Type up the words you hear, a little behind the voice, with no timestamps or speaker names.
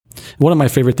one of my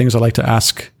favorite things I like to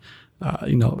ask,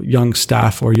 young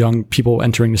staff or young people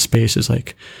entering the space is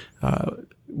like,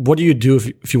 what do you do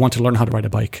if you want to learn how to ride a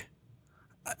bike?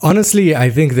 Honestly, I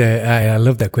think that I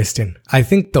love that question. I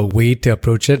think the way to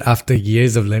approach it after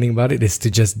years of learning about it is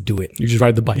to just do it. You just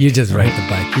ride the bike. You just ride the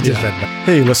bike. You just ride the bike.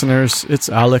 Hey, listeners, it's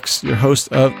Alex, your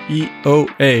host of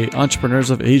EOA, Entrepreneurs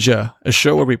of Asia, a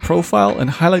show where we profile and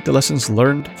highlight the lessons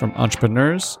learned from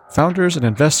entrepreneurs, founders, and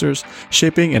investors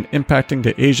shaping and impacting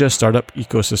the Asia startup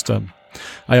ecosystem.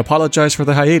 I apologize for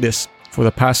the hiatus. For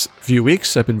the past few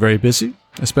weeks, I've been very busy.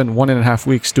 I spent 1.5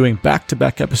 weeks doing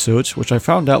back-to-back episodes, which I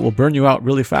found out will burn you out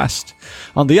really fast.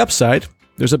 On the upside,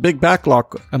 there's a big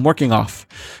backlog I'm working off.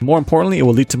 More importantly, it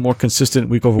will lead to more consistent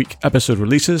week-over-week episode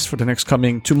releases for the next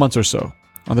coming 2 months or so.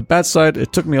 On the bad side,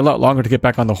 it took me a lot longer to get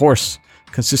back on the horse.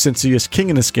 Consistency is king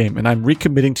in this game, and I'm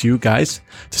recommitting to you guys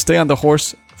to stay on the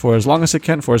horse for as long as I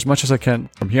can, for as much as I can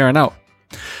from here on out.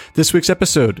 This week's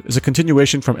episode is a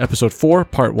continuation from episode 4,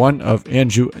 part 1 of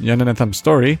Andrew Yananatham's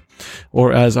story,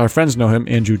 or as our friends know him,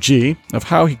 Andrew G, of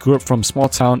how he grew up from a small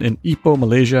town in Ipoh,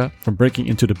 Malaysia, from breaking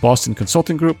into the Boston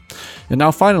Consulting Group. And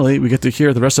now finally, we get to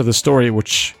hear the rest of the story,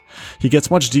 which he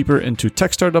gets much deeper into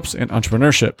tech startups and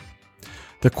entrepreneurship.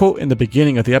 The quote in the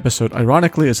beginning of the episode,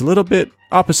 ironically, is a little bit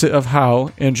opposite of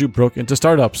how Andrew broke into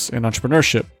startups and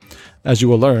entrepreneurship. As you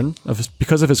will learn,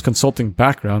 because of his consulting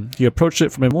background, he approached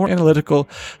it from a more analytical,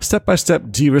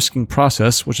 step-by-step de-risking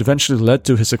process, which eventually led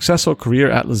to his successful career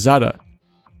at Lazada.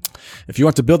 If you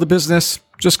want to build a business,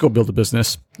 just go build a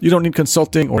business. You don't need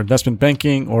consulting or investment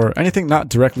banking or anything not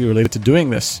directly related to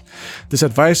doing this. This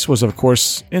advice was, of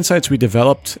course, insights we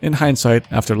developed in hindsight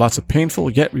after lots of painful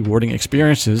yet rewarding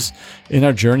experiences in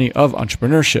our journey of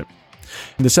entrepreneurship.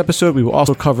 In this episode, we will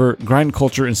also cover grind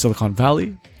culture in Silicon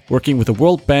Valley, working with the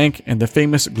World Bank and the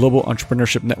famous Global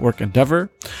Entrepreneurship Network Endeavor,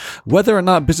 whether or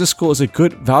not business school is a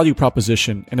good value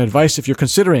proposition, and advice if you're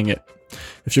considering it.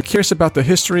 If you're curious about the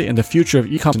history and the future of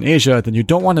e-commerce in Asia, then you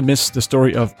don't want to miss the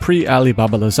story of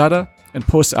pre-Alibaba Lazada and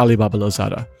post-Alibaba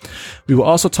Lazada. We will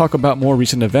also talk about more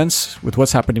recent events with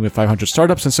what's happening with 500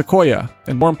 startups and Sequoia,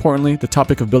 and more importantly, the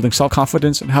topic of building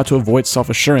self-confidence and how to avoid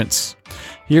self-assurance.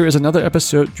 Here is another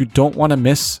episode you don't want to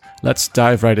miss. Let's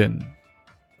dive right in.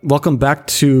 Welcome back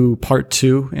to part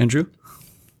 2, Andrew.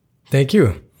 Thank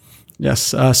you.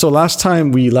 Yes. So last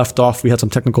time we left off, we had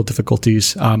some technical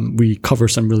difficulties. We covered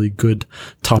some really good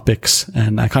topics,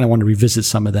 and I kind of want to revisit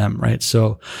some of them, right?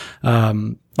 So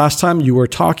last time you were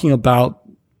talking about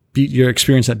your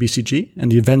experience at BCG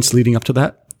and the events leading up to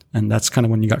that. And that's kind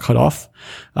of when you got cut off.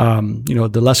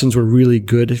 The lessons were really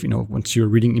good, once you were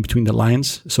reading in between the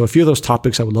lines. So a few of those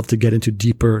topics I would love to get into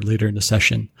deeper later in the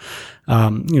session.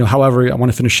 However, I want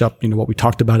to finish up, what we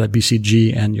talked about at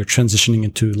BCG and you're transitioning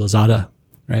into Lazada,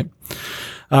 right?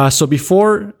 So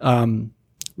before,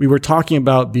 we were talking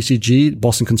about BCG,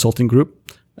 Boston Consulting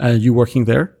Group, you working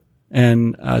there.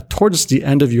 And towards the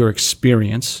end of your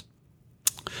experience,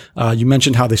 you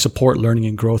mentioned how they support learning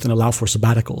and growth and allow for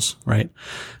sabbaticals, right?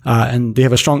 And they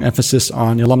have a strong emphasis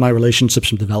on alumni relationships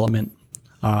and development.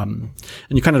 And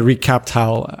you kind of recapped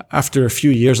how after a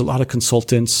few years, a lot of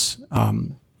consultants,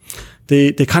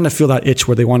 they kind of feel that itch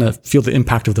where they want to feel the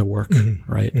impact of their work,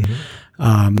 right?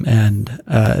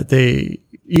 They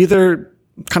either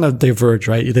kind of diverge,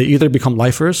 right? They either become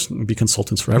lifers and be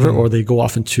consultants forever, or they go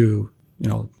off into,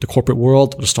 the corporate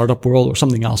world or the startup world or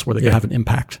something else where they can have an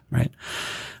impact, right?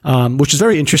 Which is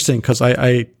very interesting because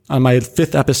I on my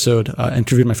 5th episode,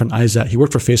 interviewed my friend Isaac. He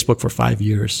worked for Facebook for 5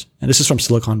 years, and this is from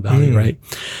Silicon Valley, right?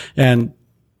 And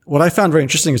what I found very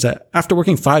interesting is that after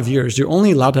working 5 years, you're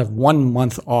only allowed to have 1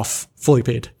 month off fully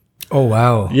paid. Oh,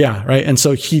 wow. Yeah, right. And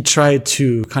so he tried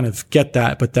to kind of get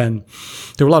that, but then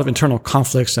there were a lot of internal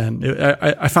conflicts, and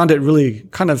I found it really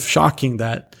kind of shocking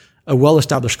that a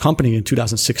well-established company in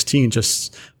 2016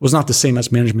 just was not the same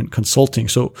as management consulting.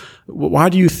 So why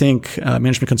do you think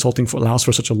management consulting allows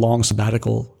for such a long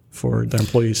sabbatical for their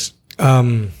employees?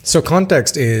 So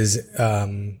context is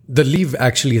the leave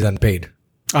actually is unpaid.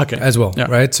 Okay. As well,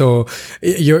 right? So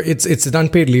it's an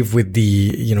unpaid leave with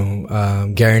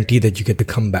the guarantee that you get to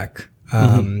come back.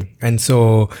 And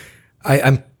so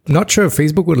I'm not sure if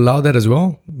Facebook would allow that as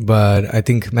well, but I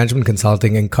think management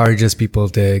consulting encourages people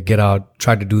to get out,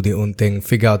 try to do their own thing,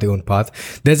 figure out their own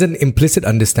path. There's an implicit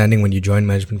understanding when you join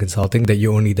management consulting that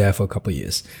you're only there for a couple of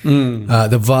years.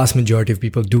 The vast majority of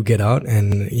people do get out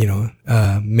and,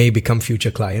 may become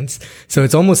future clients. So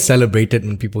it's almost celebrated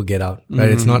when people get out, right?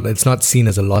 It's not seen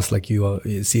as a loss like you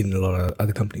see in a lot of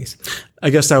other companies. I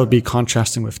guess that would be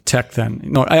contrasting with tech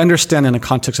then. I understand in the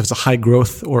context of it's a high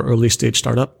growth or early stage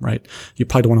startup, right? You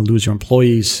probably don't don't want to lose your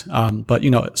employees. But,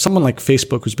 someone like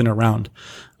Facebook who's been around,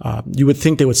 you would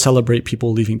think they would celebrate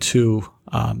people leaving too.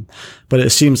 But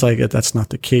it seems like that's not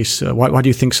the case. Why do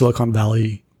you think Silicon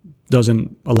Valley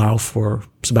doesn't allow for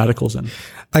sabbaticals then?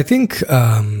 I think,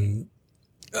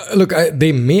 look,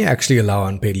 they may actually allow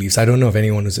unpaid leaves. I don't know if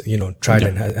anyone who's, tried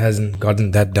and hasn't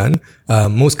gotten that done.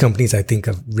 Most companies, I think,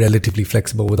 are relatively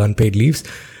flexible with unpaid leaves.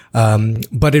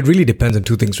 But it really depends on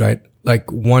two things, right?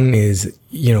 Like one is,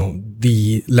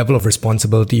 the level of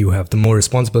responsibility you have. The more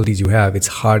responsibilities you have, it's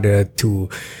harder to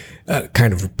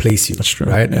kind of replace you. That's true,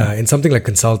 right? yeah. In something like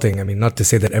consulting, I mean, not to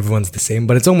say that everyone's the same,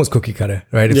 but it's almost cookie cutter,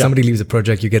 right? If somebody leaves a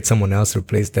project, you get someone else to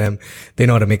replace them. They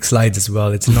know how to make slides as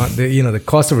well. It's not the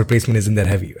cost of replacement isn't that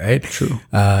heavy, right? True.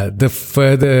 The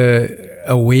further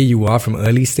away you are from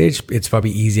early stage, it's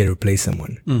probably easier to replace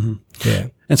someone. Mm-hmm. Yeah.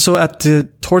 And so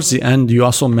towards the end, you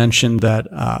also mentioned that,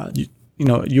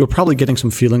 you were probably getting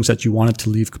some feelings that you wanted to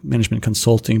leave management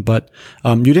consulting, but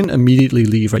you didn't immediately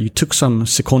leave, right? You took some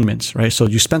secondments, right? So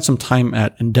you spent some time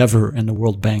at Endeavor and the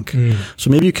World Bank. So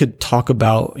maybe you could talk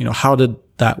about, how did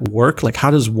that work? Like,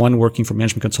 how does one working for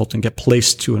management consulting get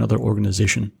placed to another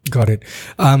organization? Got it.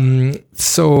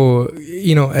 So,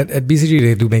 at BCG,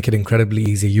 they do make it incredibly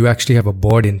easy. You actually have a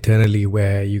board internally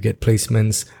where you get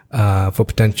placements for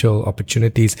potential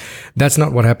opportunities. That's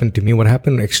not what happened to me. What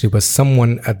happened actually was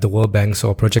someone at the World Bank saw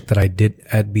a project that I did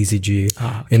at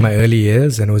BCG in my early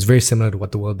years, and it was very similar to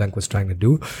what the World Bank was trying to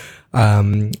do.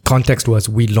 Context was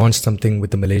we launched something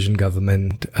with the Malaysian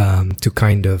government to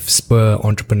kind of spur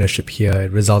entrepreneurship here.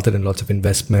 It resulted in lots of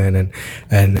investment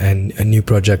and new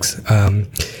projects.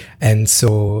 And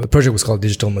so the project was called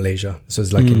Digital Malaysia. So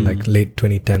it's in late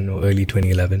 2010 or early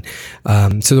 2011.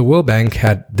 So the World Bank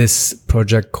had this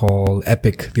project called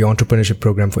EPIC, the Entrepreneurship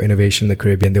Program for Innovation in the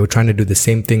Caribbean. They were trying to do the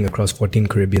same thing across 14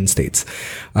 Caribbean states.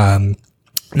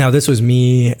 Now this was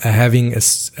me having a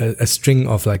string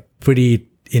of pretty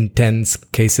intense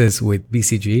cases with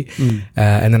BCG.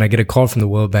 And then I get a call from the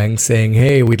World Bank saying,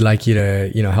 hey, we'd like you to,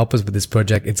 help us with this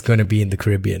project. It's going to be in the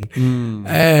Caribbean.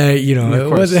 It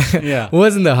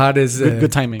wasn't the hardest.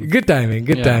 Good timing. Good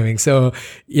timing. So,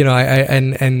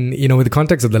 with the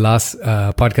context of the last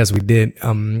podcast we did,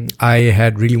 I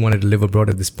had really wanted to live abroad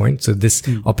at this point. So this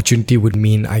opportunity would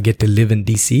mean I get to live in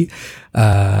DC,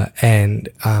 and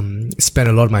spend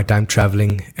a lot of my time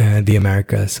traveling the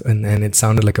Americas. And it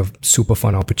sounded like a super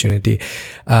fun opportunity.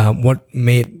 What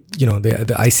made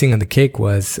the icing on the cake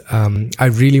was I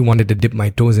really wanted to dip my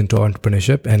toes into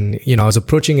entrepreneurship, and I was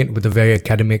approaching it with a very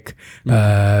academic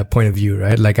point of view,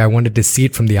 right? Like I wanted to see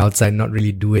it from the outside, not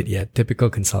really do it yet. Typical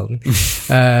consultant.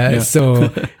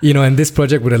 So and this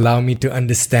project would allow me to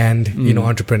understand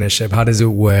entrepreneurship. How does it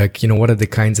work? What are the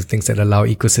kinds of things that allow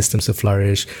ecosystems to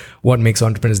flourish? What makes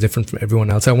entrepreneurs different from everyone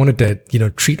else? I wanted to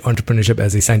treat entrepreneurship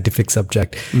as a scientific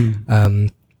subject.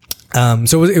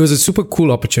 So it was a super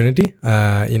cool opportunity.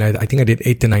 I think I did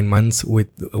 8 to 9 months with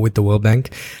the World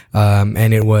Bank.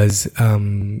 And it was,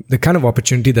 the kind of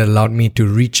opportunity that allowed me to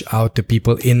reach out to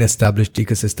people in established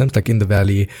ecosystems, like in the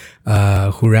Valley,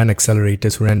 who ran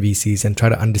accelerators, who ran VCs, and try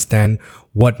to understand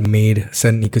what made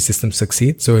certain ecosystems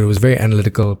succeed. So it was a very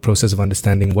analytical process of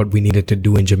understanding what we needed to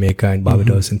do in Jamaica and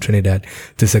Barbados and Trinidad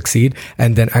to succeed,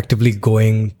 and then actively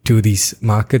going to these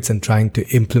markets and trying to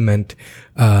implement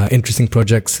interesting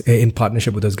projects in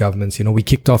partnership with those governments. We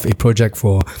kicked off a project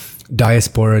for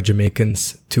diaspora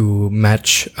Jamaicans to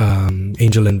match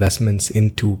angel investments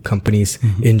into companies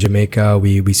in Jamaica.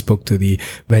 We spoke to the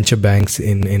venture banks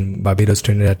in Barbados,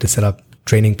 Trinidad to set up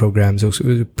training programs. It was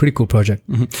a pretty cool project.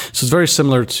 So it's very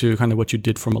similar to kind of what you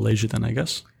did for Malaysia then, I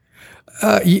guess.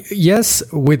 Yes,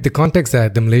 with the context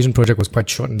that the Malaysian project was quite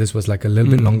short and this was like a little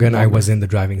bit longer, and I was in the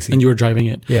driving seat. And you were driving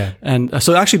it. Yeah. And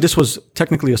so actually this was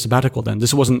technically a sabbatical then.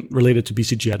 This wasn't related to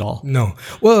BCG at all. No.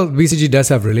 Well, BCG does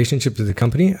have relationships with the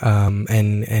company, and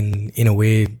in a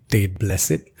way they bless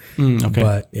it. Okay.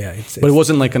 But yeah, but it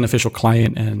wasn't like an official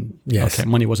client, and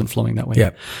money wasn't flowing that way.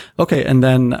 Yeah. Okay. And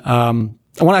then,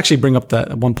 I want to actually bring up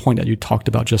that one point that you talked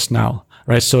about just now,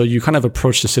 right? So you kind of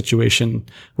approached the situation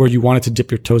where you wanted to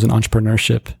dip your toes in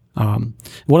entrepreneurship.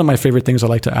 One of my favorite things I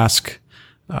like to ask,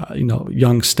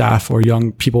 young staff or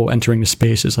young people entering the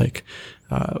space is like,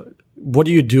 what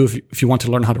do you do if you want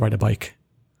to learn how to ride a bike?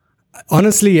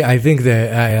 Honestly, I think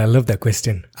that I love that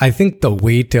question. I think the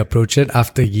way to approach it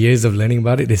after years of learning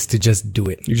about it is to just do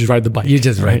it. You just ride the bike. You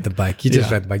just ride the bike. You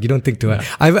just ride the bike. You don't think too hard.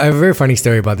 I have a very funny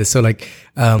story about this. So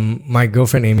my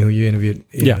girlfriend Amy, who you interviewed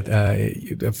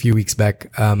a few weeks back,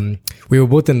 we were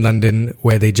both in London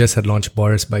where they just had launched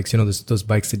Boris bikes, those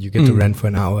bikes that you get to rent for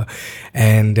an hour.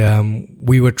 And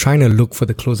we were trying to look for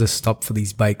the closest stop for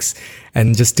these bikes.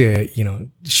 And just to,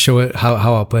 show it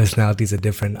how our personalities are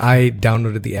different, I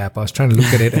downloaded the app. I was trying to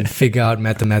look at it and figure out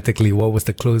mathematically what was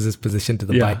the closest position to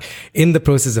the bike. In the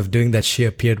process of doing that, she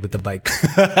appeared with the bike.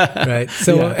 Right.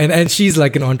 So, and she's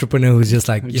like an entrepreneur who's just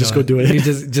like, go do it. He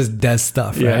just does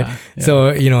stuff. Right. Yeah.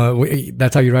 So,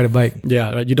 that's how you ride a bike.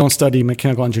 Yeah. Right. You don't study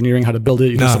mechanical engineering, how to build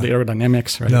it. You don't study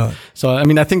aerodynamics. Right. No. So, I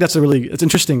mean, I think that's it's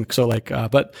interesting. So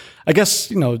but I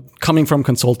guess, coming from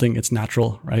consulting, it's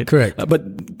natural, right? Correct.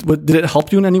 But did it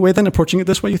help you in any way then approaching it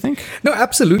this way, you think? No,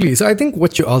 absolutely. So I think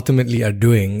what you ultimately are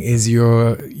doing is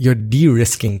you're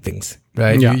de-risking things,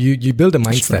 right? Yeah. You build a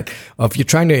mindset of you're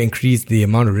trying to increase the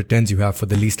amount of returns you have for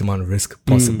the least amount of risk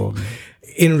possible.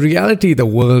 In reality, the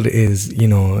world is,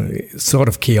 sort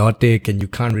of chaotic and you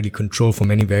can't really control for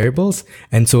many variables.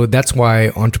 And so that's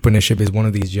why entrepreneurship is one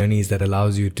of these journeys that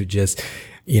allows you to just,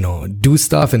 do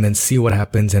stuff and then see what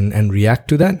happens and react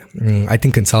to that. I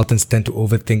think consultants tend to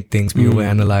overthink things. We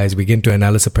overanalyze. We get into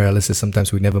analysis paralysis.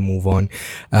 Sometimes we never move on.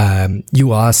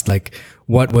 You asked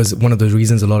what was one of the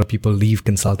reasons a lot of people leave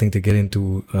consulting to get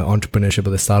into entrepreneurship or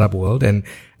the startup world. And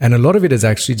a lot of it is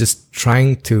actually just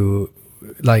trying to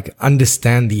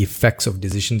understand the effects of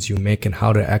decisions you make and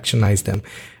how to actionize them.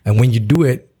 And when you do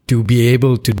it, to be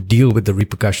able to deal with the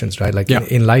repercussions, right?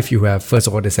 In life, you have first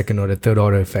order, second order, third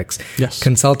order effects. Yes.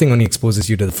 Consulting only exposes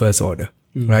you to the first order,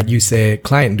 right? You say,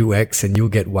 client, do X and you'll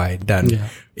get Y done. Yeah.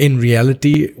 In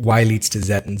reality, Y leads to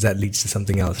Z and Z leads to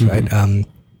something else, right?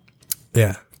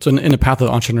 Yeah. So in the path of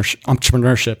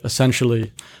entrepreneurship,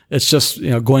 essentially, it's just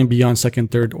going beyond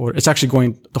second, third order. It's actually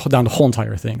going down the whole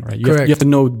entire thing, right? You have to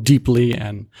know deeply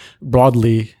and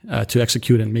broadly to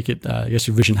execute and make it,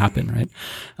 your vision happen, right?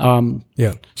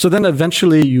 Yeah. So then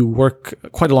eventually you work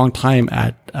quite a long time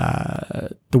at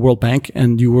the World Bank,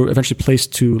 and you were eventually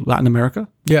placed to Latin America.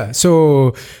 Yeah.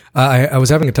 So I was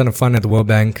having a ton of fun at the World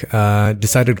Bank.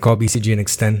 Decided to call BCG and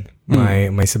extend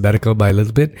my sabbatical by a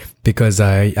little bit because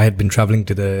I had been traveling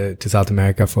to South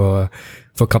America for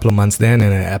a couple of months then,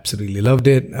 and I absolutely loved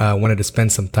it. I wanted to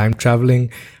spend some time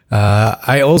traveling.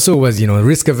 I also was,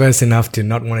 risk averse enough to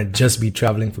not want to just be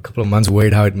traveling for a couple of months,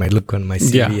 worried how it might look on my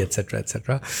CV, et cetera, et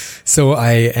cetera. So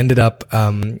I ended up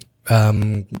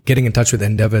getting in touch with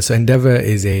Endeavor. So Endeavor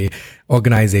is a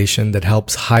organization that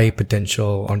helps high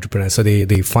potential entrepreneurs. So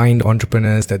they find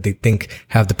entrepreneurs that they think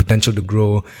have the potential to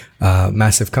grow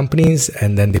massive companies,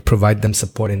 and then they provide them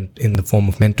support in the form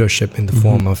of mentorship, in the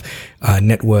form of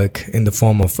network, in the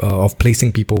form of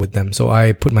placing people with them. So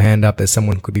I put my hand up as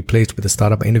someone who could be placed with a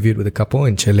startup. I interviewed with a couple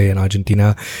in Chile and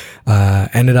Argentina,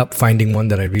 ended up finding one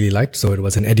that I really liked. So it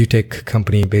was an edutech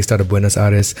company based out of Buenos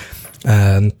Aires.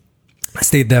 I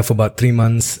stayed there for about 3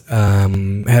 months,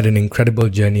 had an incredible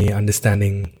journey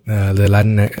understanding the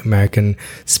Latin American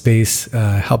space,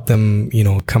 helped them,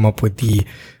 come up with the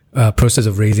process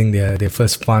of raising their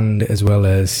first fund, as well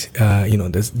as,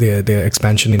 their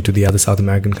expansion into the other South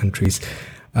American countries.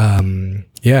 That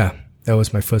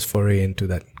was my first foray into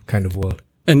that kind of world.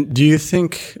 And do you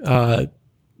think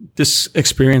this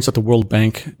experience at the World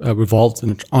Bank revolved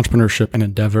in entrepreneurship and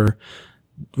Endeavor?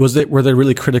 Were they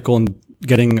really critical in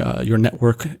getting your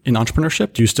network in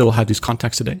entrepreneurship? Do you still have these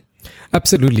contacts today?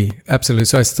 Absolutely.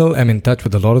 So I still am in touch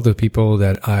with a lot of the people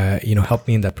that helped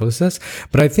me in that process.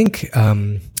 But I think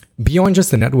beyond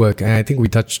just the network, and I think we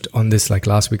touched on this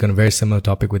last week on a very similar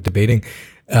topic with debating.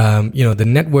 The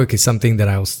network is something that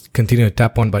I'll continue to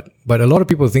tap on, but a lot of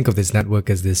people think of this network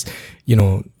as this,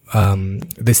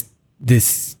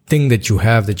 this thing that you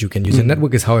have that you can use. A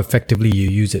network is how effectively you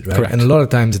use it, right? Correct. And a lot of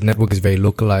times the network is very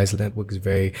localized. The network is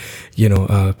very,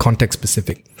 context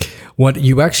specific. What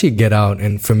you actually get out,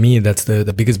 and for me, that's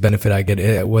the biggest benefit I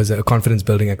get, was a confidence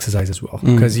building exercise as well.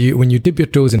 Because when you dip your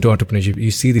toes into entrepreneurship,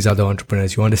 you see these other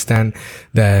entrepreneurs, you understand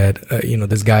that,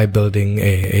 this guy building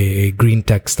a green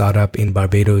tech startup in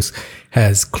Barbados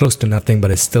has close to nothing,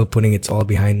 but is still putting its all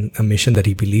behind a mission that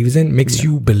he believes in, makes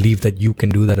you believe that you can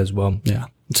do that as well. Yeah.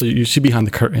 So you see behind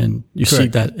the curtain, you Correct. see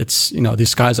that it's,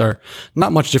 these guys are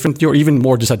not much different than you or even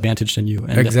more disadvantaged than you.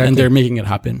 And, Exactly. and they're making it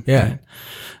happen. Yeah. Right?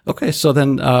 Okay. So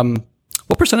then,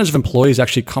 what percentage of employees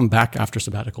actually come back after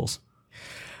sabbaticals?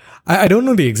 I don't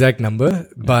know the exact number,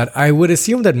 but I would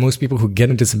assume that most people who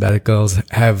get into sabbaticals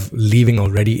have leaving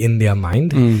already in their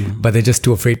mind, but they're just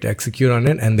too afraid to execute on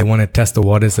it, and they want to test the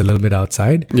waters a little bit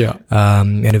outside. Yeah.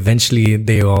 And eventually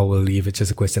they all will leave. It's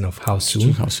just a question of how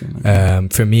soon.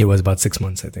 For me, it was about 6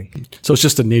 months, I think. So it's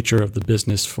just the nature of the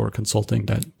business for consulting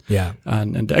that. Yeah.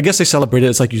 And I guess they celebrate it.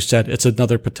 It's like you said, it's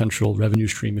another potential revenue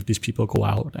stream if these people go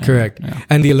out. Correct. Yeah.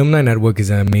 And the alumni network is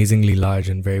amazingly large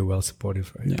and very well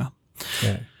supportive, right? Yeah.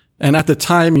 Yeah. And at the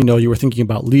time, you were thinking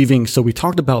about leaving. So we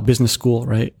talked about business school,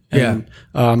 right? And,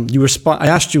 I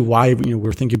asked you why, we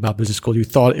were thinking about business school. You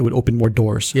thought it would open more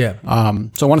doors. Yeah.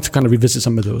 So I wanted to kind of revisit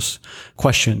some of those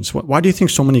questions. Why do you think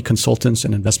so many consultants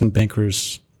and investment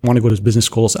bankers want to go to business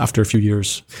schools after a few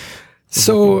years?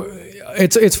 So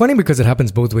it's funny because it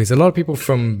happens both ways. A lot of people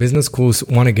from business schools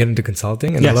want to get into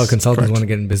consulting, and a lot of consultants want to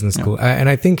get in business school. And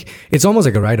I think it's almost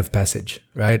like a rite of passage,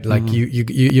 right? Like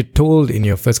you're told in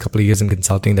your first couple of years in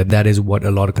consulting that is what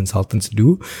a lot of consultants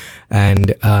do,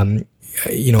 and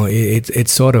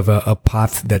it's sort of a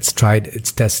path that's tried,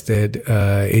 it's tested.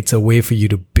 It's a way for you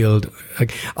to build.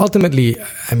 Like ultimately,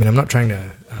 I mean, I'm not trying to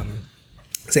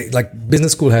say like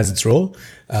business school has its role.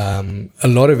 A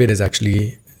lot of it is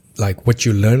actually like what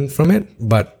you learn from it,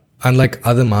 but unlike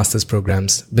other master's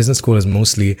programs, business school is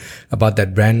mostly about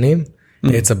that brand name.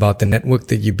 It's about the network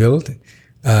that you build.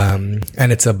 And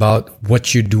it's about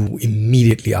what you do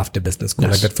immediately after business school,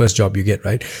 like that first job you get,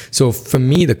 right? So for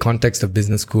me, the context of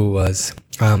business school was,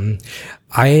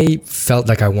 I felt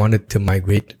like I wanted to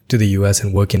migrate to the US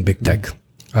and work in big tech.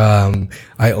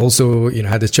 I also,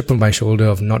 had this chip on my shoulder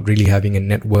of not really having a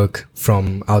network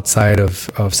from outside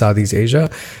of Southeast Asia,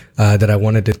 that I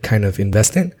wanted to kind of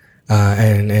invest in.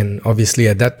 And obviously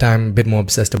at that time, a bit more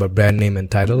obsessed about brand name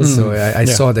and titles. So I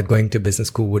saw that going to business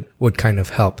school would kind of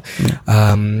help.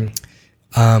 What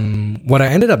I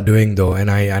ended up doing though, and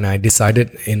I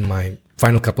decided in my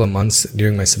final couple of months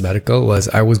during my sabbatical was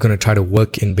I was going to try to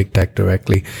work in big tech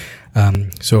directly.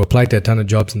 So applied to a ton of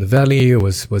jobs in the Valley,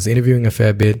 was interviewing a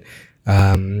fair bit,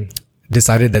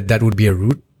 decided that would be a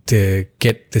route to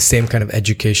get the same kind of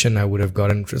education I would have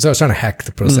gotten. So I was trying to hack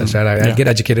the process, right? I'd get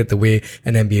educated the way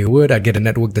an MBA would. I'd get a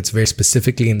network that's very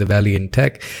specifically in the Valley in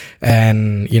tech,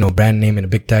 and, brand name in a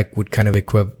big tech would kind of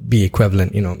be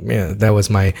equivalent, that was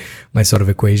my sort of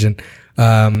equation.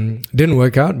 Didn't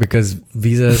work out because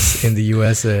visas in the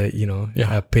US are,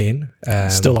 a pain.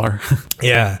 Still are.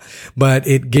 But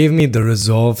it gave me the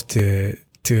resolve to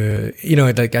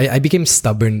I became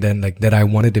stubborn then, like that I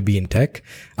wanted to be in tech.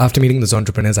 After meeting those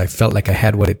entrepreneurs, I felt like I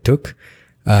had what it took.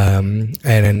 And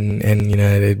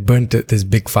it burnt this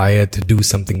big fire to do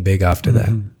something big after that.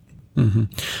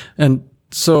 And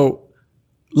so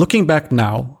looking back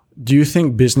now, do you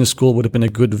think business school would have been a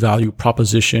good value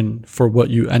proposition for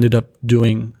what you ended up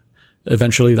doing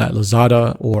eventually at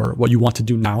Lazada, or what you want to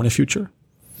do now in the future?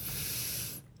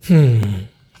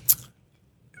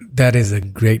 That is a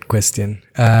great question.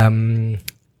 I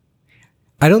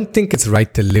don't think it's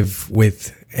right to live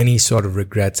with any sort of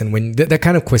regrets. And when that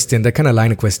kind of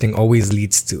line of questioning always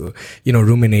leads to,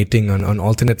 ruminating on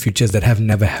alternate futures that have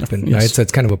never happened, right? So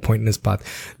it's kind of a pointless path.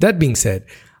 That being said,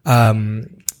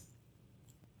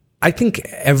 I think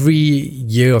every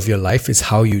year of your life is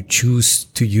how you choose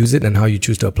to use it and how you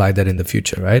choose to apply that in the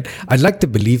future, right? I'd like to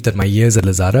believe that my years at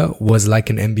Lazada was like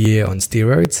an MBA on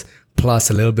steroids, plus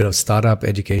a little bit of startup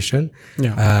education.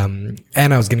 And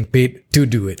I was getting paid to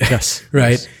do it. Yes.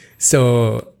 Right. Yes.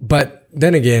 So, but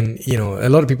then again, a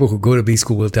lot of people who go to B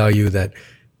school will tell you that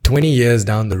 20 years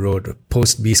down the road,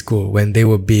 post B school, when they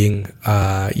were being,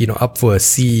 up for a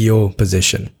CEO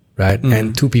position, right?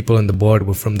 And two people on the board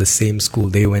were from the same school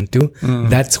they went to.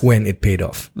 That's when it paid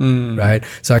off, right?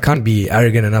 So I can't be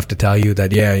arrogant enough to tell you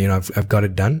that, I've got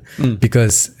it done,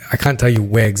 because I can't tell you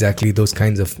where exactly those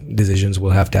kinds of decisions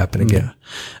will have to happen again.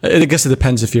 I guess it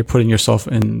depends if you're putting yourself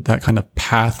in that kind of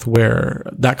path where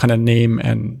that kind of name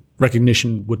and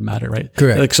recognition would matter, right?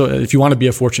 Correct. Like, so if you want to be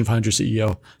a Fortune 500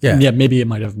 CEO, maybe it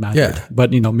might have mattered,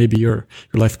 but maybe your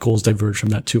life goals diverge from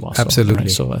that too also. Absolutely.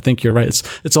 Right? So I think you're right.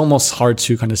 It's almost hard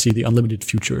to kind of see the unlimited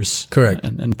futures. Correct.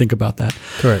 And think about that.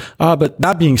 Correct. But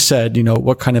that being said,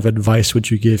 what kind of advice would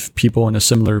you give people in a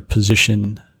similar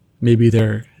position? Maybe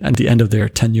they're at the end of their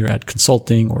tenure at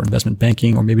consulting or investment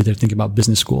banking, or maybe they're thinking about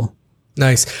business school.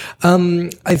 Nice.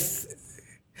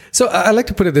 So I like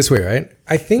to put it this way, right?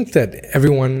 I think that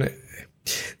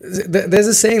there's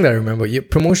a saying that I remember,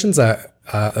 promotions are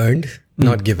earned,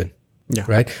 not given,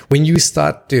 right? When you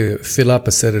start to fill up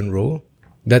a certain role,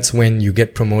 that's when you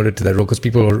get promoted to that role, because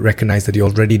people will recognize that you're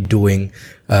already doing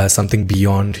something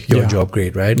beyond your job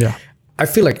grade, right? Yeah. I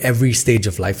feel like every stage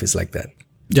of life is like that.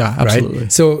 Yeah, absolutely.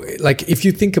 Right? So like if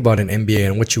you think about an MBA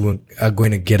and what you are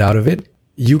going to get out of it,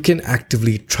 you can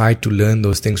actively try to learn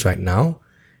those things right now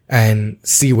and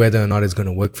see whether or not it's going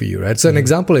to work for you, right? So an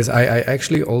example is I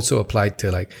actually also applied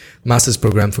to like master's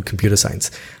program for computer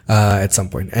science at some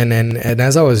point. And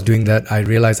as I was doing that, I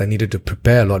realized I needed to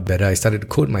prepare a lot better. I started to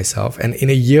code myself. And in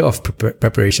a year of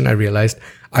preparation, I realized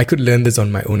I could learn this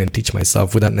on my own and teach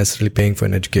myself without necessarily paying for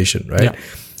an education, right? Yeah.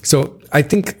 So I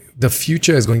think the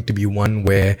future is going to be one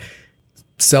where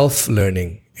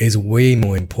self-learning is way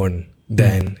more important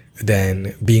than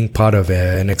being part of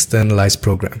an externalized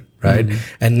program, right?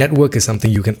 And network is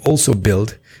something you can also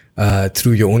build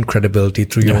through your own credibility,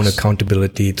 through your own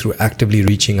accountability, through actively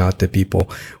reaching out to people,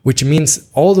 which means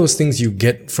all those things you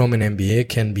get from an MBA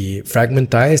can be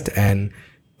fragmentized and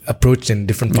approached in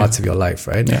different parts of your life,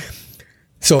 right? Yeah.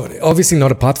 So obviously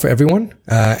not a path for everyone,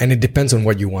 and it depends on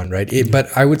what you want, right?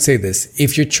 But I would say this,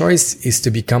 if your choice is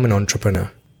to become an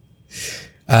entrepreneur,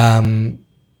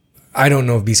 I don't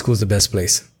know if B-School is the best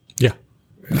place. Yeah.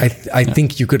 I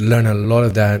think you could learn a lot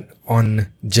of that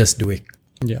on just doing.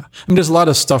 Yeah. I mean, there's a lot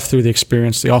of stuff through the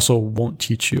experience they also won't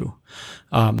teach you.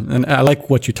 And I like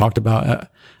what you talked about.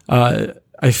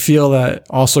 I feel that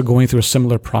also going through a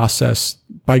similar process,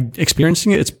 by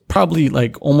experiencing it, it's probably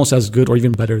like almost as good or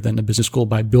even better than a business school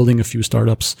by building a few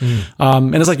startups.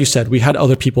 And it's like you said, we had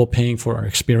other people paying for our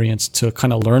experience to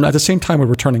kind of learn. At the same time, we're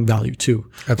returning value too.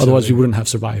 Absolutely. Otherwise, we wouldn't have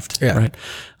survived. Yeah. Right.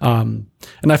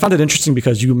 And I found it interesting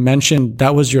because you mentioned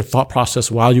that was your thought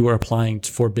process while you were applying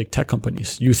for big tech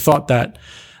companies. You thought that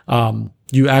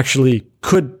you actually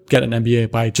could get an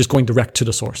MBA by just going direct to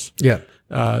the source. Yeah.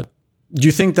 Do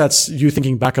you think that's you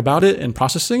thinking back about it and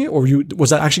processing it, or was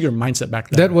that actually your mindset back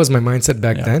then? That was my mindset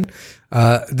back then.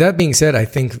 That being said, I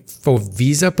think for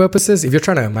visa purposes, if you're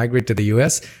trying to migrate to the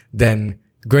US, then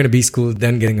going to B-School,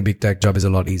 then getting a big tech job is a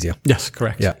lot easier. Yes,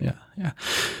 correct. Yeah.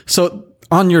 So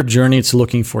on your journey to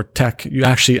looking for tech, you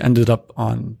actually ended up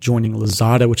on joining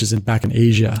Lazada, which is back in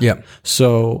Asia. Yeah.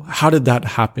 So how did that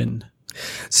happen?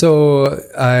 So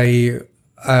I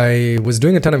was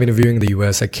doing a ton of interviewing in the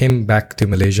US. I came back to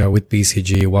Malaysia with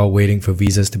BCG while waiting for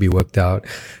visas to be worked out.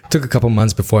 It took a couple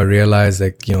months before I realized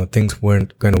that, things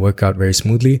weren't going to work out very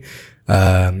smoothly.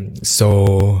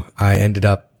 So I ended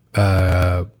up,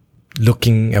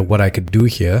 looking at what I could do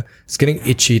here. It's getting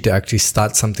itchy to actually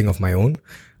start something of my own.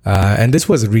 And this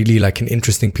was really like an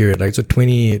interesting period. Like, so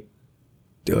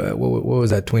what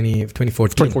was that?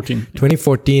 2014.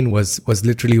 2014 was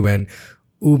literally when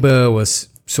Uber was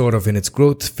sort of in its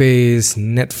growth phase.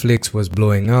 Netflix was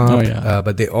blowing up,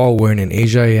 but they all weren't in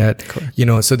Asia yet.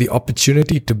 Correct. So the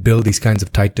opportunity to build these kinds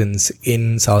of titans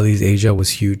in Southeast Asia was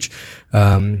huge.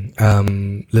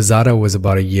 Lazada was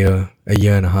about a year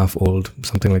and a half old,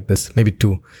 something like this, maybe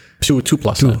two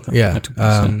plus. Yeah.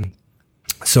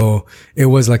 So it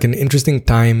was like an interesting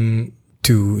time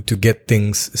to get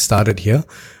things started here.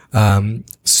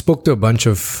 Spoke to a bunch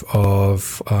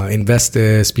of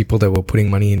investors, people that were putting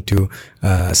money into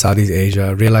Southeast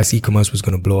Asia, realized e-commerce was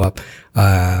going to blow up.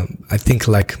 I think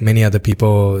like many other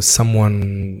people,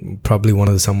 probably one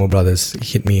of the Samo brothers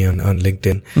hit me on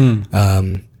LinkedIn.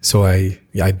 So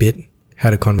I bid,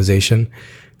 had a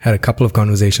couple of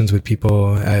conversations with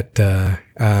people at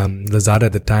Lazada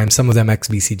at the time, some of them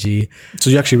ex-BCG. So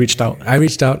you actually reached out? I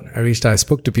reached out. I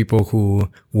spoke to people who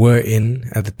were in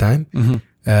at the time.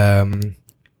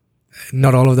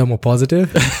 Not all of them were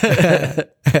positive.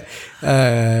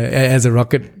 As a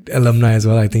Rocket alumni as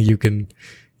well, I think you can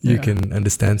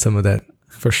understand some of that.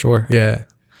 For sure. Yeah.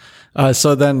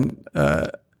 So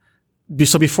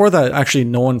before that, actually,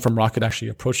 no one from Rocket actually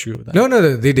approached you. No,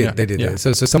 they did. They did. Yeah.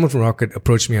 So someone from Rocket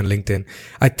approached me on LinkedIn.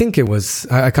 I think it was,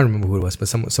 I can't remember who it was, but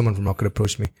someone from Rocket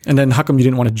approached me. And then how come you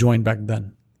didn't want to join back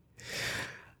then?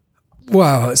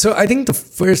 Wow. So I think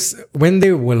when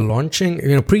they were launching,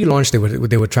 pre-launch, they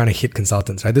were trying to hit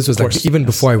consultants, right? This was like even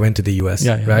before I went to the US,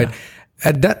 right? Yeah.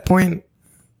 At that point,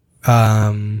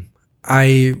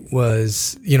 I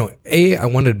was, A, I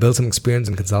wanted to build some experience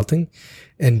in consulting,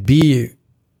 and B,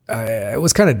 I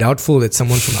was kind of doubtful that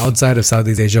someone from outside of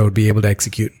Southeast Asia would be able to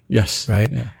execute. Yes. Right.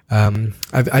 Yeah.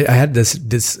 I had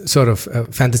this sort of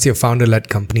fantasy of founder-led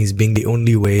companies being the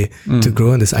only way to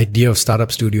grow, and this idea of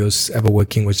startup studios ever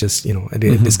working was just, I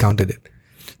discounted it.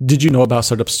 Did you know about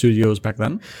startup studios back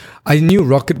then? I knew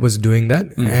Rocket was doing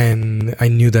that, and I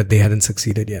knew that they hadn't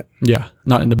succeeded yet. Yeah,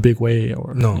 not in a big way.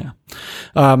 No.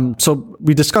 Yeah. So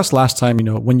we discussed last time,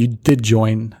 when you did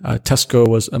join, Tesco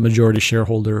was a majority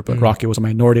shareholder, but Rocket was a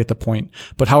minority at the point.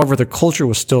 But however, the culture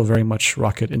was still very much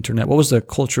Rocket Internet. What was the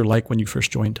culture like when you first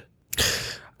joined?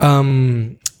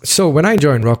 So when I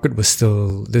joined, Rocket was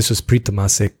this was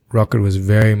pre-Temasek. Rocket was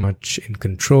very much in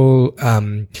control.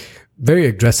 Very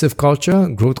aggressive culture,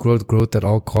 growth at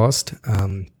all cost.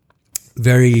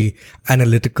 Very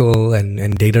analytical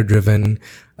and data driven.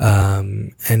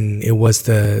 And it was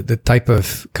the type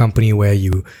of company where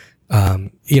you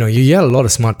had a lot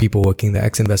of smart people working there,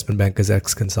 ex-investment bankers,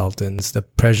 ex-consultants. The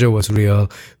pressure was real.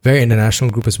 Very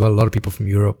international group as well. A lot of people from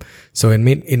Europe. So it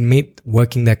made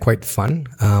working there quite fun.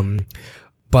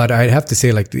 But I'd have to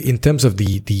say, like, in terms of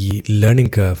the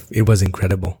learning curve, it was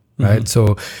incredible, right?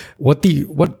 So what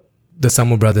the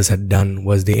Samo brothers had done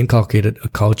was they inculcated a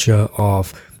culture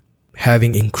of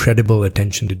having incredible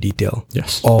attention to detail.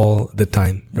 Yes. All the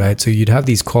time, right? So you'd have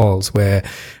these calls where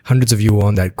hundreds of you were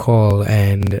on that call,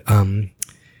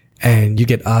 and you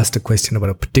get asked a question about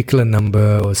a particular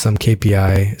number or some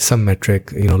KPI, some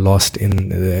metric, lost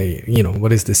in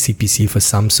what is the CPC for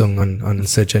Samsung on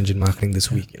search engine marketing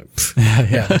this week?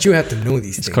 Yeah. But you have to know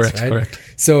these things, correct, right? Correct.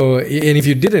 So, and if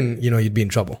you didn't, you'd be in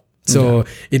trouble. So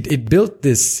it built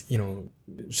this,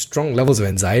 strong levels of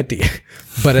anxiety,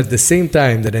 but at the same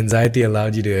time, that anxiety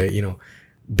allowed you to,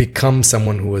 become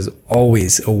someone who was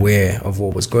always aware of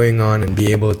what was going on and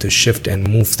be able to shift and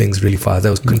move things really fast.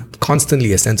 There was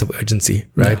constantly a sense of urgency,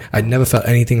 right? Yeah. I'd never felt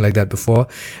anything like that before.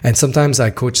 And sometimes I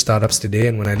coach startups today,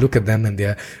 and when I look at them and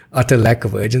their utter lack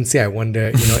of urgency, I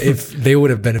wonder, if they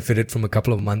would have benefited from a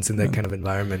couple of months in that kind of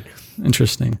environment.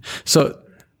 Interesting. So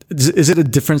is it a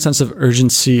different sense of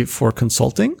urgency for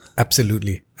consulting?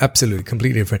 Absolutely.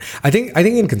 Completely different. I think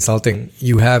in consulting,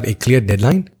 you have a clear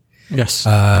deadline. Yes.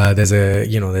 There's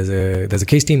a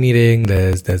case team meeting.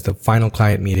 There's the final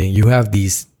client meeting. You have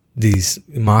these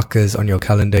markers on your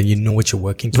calendar. You know what you're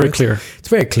working towards. Very clear. It's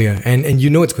very clear, and you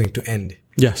know it's going to end.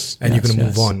 Yes. And you're going to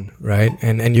move on, right?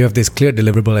 And you have this clear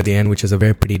deliverable at the end, which is a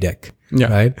very pretty deck,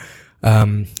 right?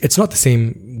 It's not the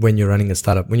same when you're running a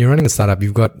startup. When you're running a startup,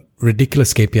 you've got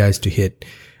ridiculous KPIs to hit.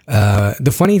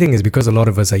 The funny thing is, because a lot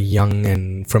of us are young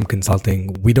and from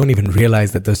consulting, we don't even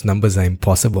realize that those numbers are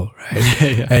impossible,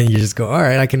 right? And you just go, all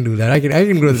right, I can do that. I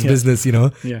can grow this business,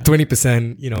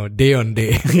 20%, day on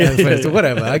day. So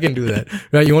whatever, I can do that,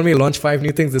 right? You want me to launch 5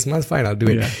 new things this month? Fine, I'll do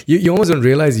it. Yeah. You almost don't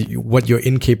realize what you're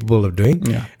incapable of doing.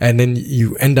 Yeah. And then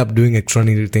you end up doing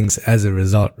extraordinary things as a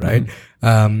result, right?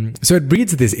 Mm-hmm. So it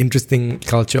breeds this interesting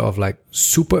culture of like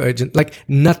super urgent, like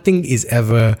nothing is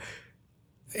ever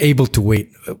able to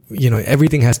wait.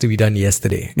 Everything has to be done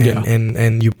yesterday,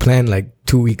 and you plan like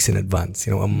 2 weeks in advance,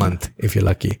 a month if you're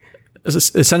lucky.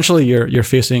 Essentially, you're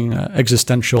facing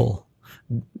existential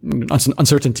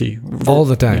uncertainty all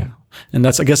the time. Yeah. And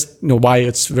that's, I guess, why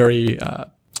it's very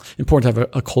important to have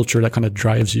a culture that kind of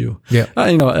drives you. Yeah.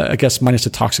 I guess minus the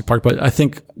toxic part, but I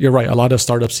think you're right. A lot of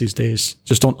startups these days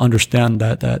just don't understand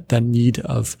that need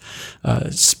of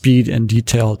speed and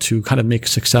detail to kind of make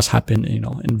success happen,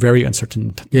 in very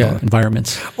uncertain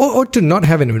environments. Or to not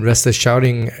have an investor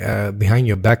shouting behind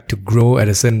your back to grow at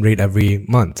a certain rate every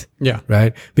month. Yeah.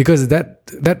 Right? Because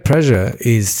that pressure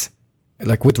is,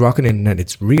 like with Rocket Internet,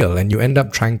 it's real, and you end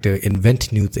up trying to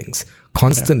invent new things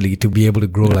constantly to be able to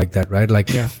grow like that, right?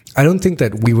 I don't think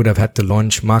that we would have had to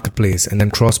launch Marketplace and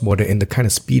then cross-border in the kind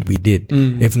of speed we did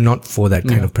if not for that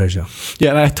kind of pressure. Yeah,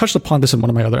 and I touched upon this in one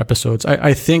of my other episodes.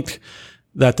 I think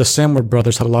that the Samwer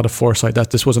brothers had a lot of foresight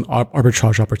that this was an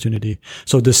arbitrage opportunity.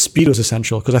 So the speed was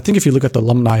essential, because I think if you look at the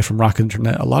alumni from Rocket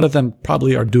Internet, a lot of them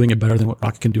probably are doing it better than what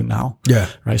Rocket can do now. Yeah.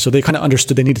 Right. So they kind of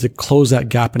understood they needed to close that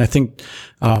gap. And I think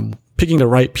picking the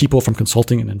right people from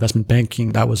consulting and investment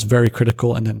banking, that was very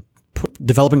critical. And then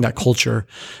developing that culture,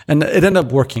 and it ended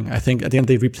up working. I think at the end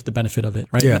they reaped the benefit of it,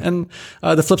 right? Yeah. And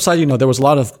the flip side, there was a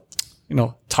lot of,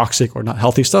 toxic or not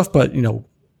healthy stuff, but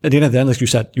at the end of the day, like you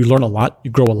said, you learn a lot, you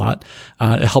grow a lot.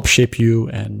 It helps shape you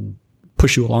and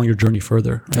push you along your journey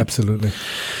further. Right? Absolutely.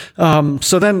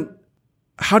 So then,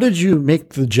 how did you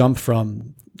make the jump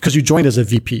from, because you joined as a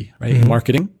VP, right, in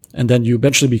marketing, and then you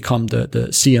eventually become the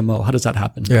CMO? How does that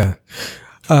happen? Yeah.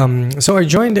 So I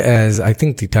joined as, I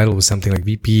think the title was something like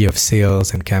VP of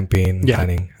Sales and Campaign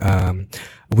Planning,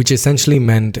 which essentially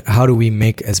meant how do we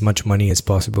make as much money as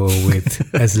possible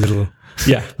with as little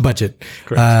budget.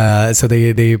 So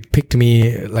they picked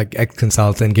me like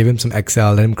ex-consultant, gave him some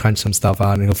Excel, let him crunch some stuff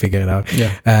out and he'll figure it out.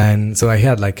 Yeah. And so I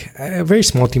had like a very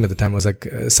small team at the time. It was like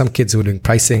some kids who were doing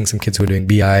pricing, some kids who were doing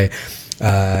BI.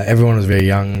 Everyone was very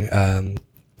young.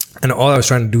 And all I was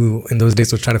trying to do in those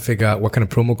days was trying to figure out what kind of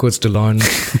promo codes to launch,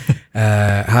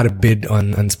 how to bid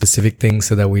on specific things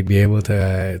so that we'd be able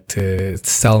to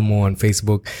sell more on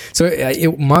Facebook. So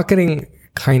marketing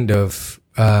kind of,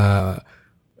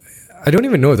 I don't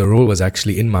even know if the role was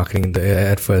actually in marketing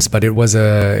at first, but it was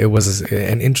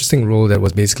an interesting role that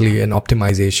was basically an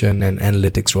optimization and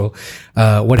analytics role.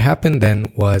 What happened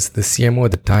then was the CMO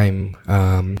at the time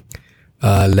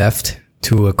left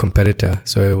to a competitor.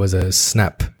 So it was a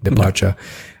snap departure.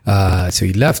 So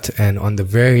he left, and on the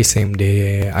very same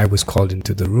day, I was called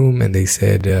into the room and they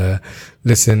said,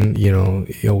 listen,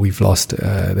 we've lost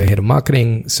the head of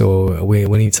marketing. So we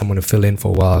need someone to fill in for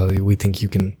a while. We think you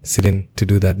can sit in to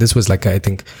do that. This was like, I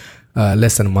think,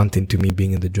 less than a month into me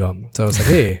being in the job. So I was like,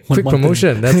 hey, quick month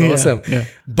promotion. That's Yeah, awesome. yeah.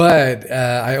 But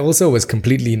I also was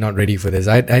completely not ready for this.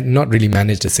 I had not really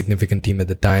managed a significant team at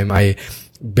the time. I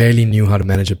barely knew how to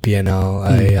manage a P&L.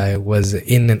 I was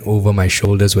in and over my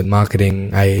shoulders with marketing.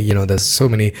 There's so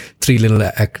many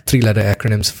three-letter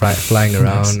acronyms flying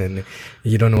around, and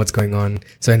you don't know what's going on.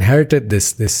 So I inherited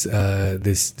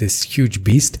this huge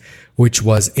beast, which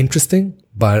was interesting,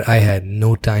 but I had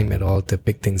no time at all to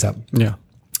pick things up. Yeah.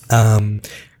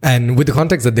 And with the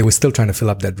context that they were still trying to fill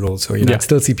up that role. So, I'd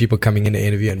still see people coming in the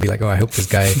interview and be like, oh, I hope this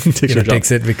guy takes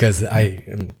it because I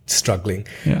am struggling.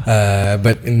 Yeah.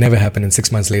 But it never happened. And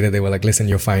 6 months later, they were like, listen,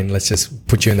 you're fine. Let's just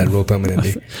put you in that role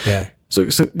permanently. Yeah. So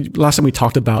last time we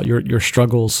talked about your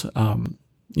struggles,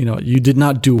 you did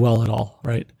not do well at all,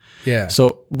 right? Yeah.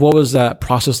 So what was that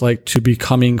process like to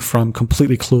becoming from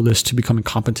completely clueless to becoming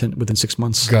competent within 6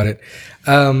 months? Got it.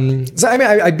 So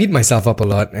I beat myself up a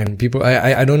lot, and people,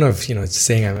 I don't know if,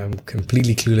 saying I'm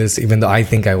completely clueless, even though I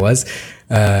think I was,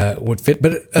 would fit.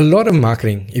 But a lot of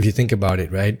marketing, if you think about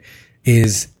it, right,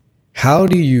 is how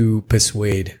do you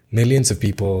persuade millions of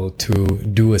people to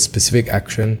do a specific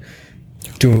action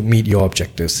to meet your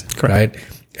objectives, Correct. right?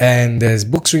 And there's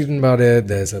books written about it.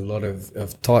 There's a lot of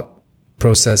thought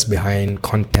process behind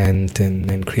content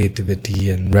and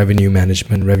creativity and revenue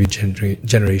management, revenue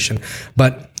generation.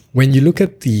 But when you look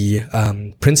at the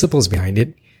principles behind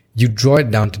it, you draw it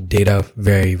down to data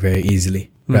very, very easily,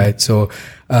 right? So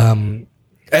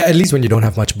at least when you don't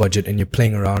have much budget and you're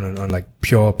playing around on like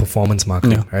pure performance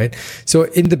marketing, right? So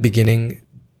in the beginning,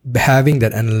 having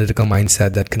that analytical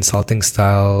mindset, that consulting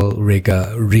style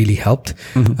rigor really helped.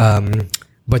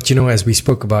 But, as we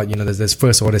spoke about, there's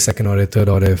first order, second order, third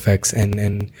order effects.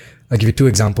 And I'll give you two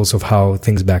examples of how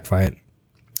things backfired.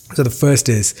 So the first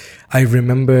is, I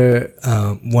remember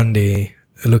one day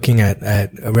looking at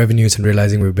revenues and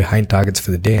realizing we were behind targets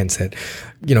for the day, and said,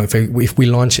 if we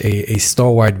launch a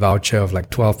store-wide voucher of like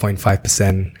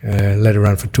 12.5%, let it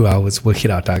run for 2 hours, we'll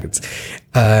hit our targets.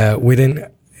 Within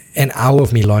an hour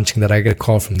of me launching that, I get a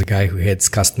call from the guy who heads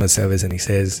customer service, and he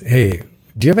says, hey,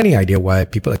 do you have any idea why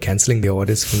people are canceling their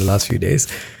orders from the last few days?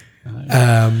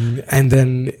 And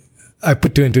then I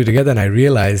put two and two together, and I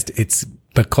realized it's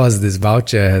because this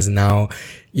voucher has now,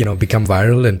 become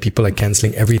viral, and people are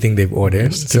canceling everything they've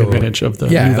ordered. Take advantage of the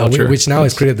new voucher. Which now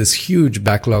has created this huge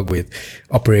backlog with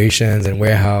operations and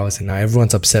warehouse, and now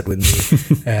everyone's upset with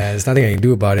me. There's nothing I can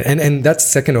do about it. And that's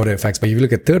second order effects. But if you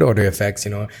look at third order effects,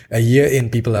 a year in,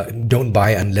 people don't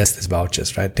buy unless there's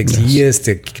vouchers, right? It takes years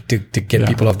to get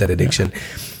people off that addiction.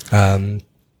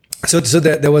 So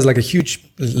there was like a huge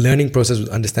learning process with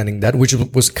understanding that, which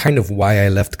was kind of why I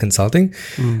left consulting.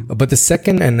 But the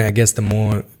second, and I guess the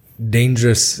more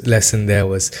dangerous lesson there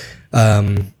was,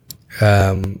 I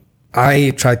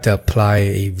tried to apply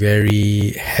a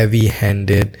very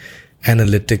heavy-handed,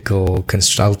 analytical,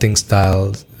 consulting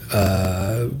style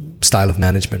of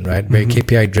management, right? Very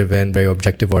KPI driven, very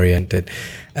objective oriented,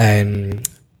 and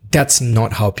that's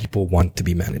not how people want to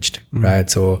be managed, right?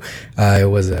 So it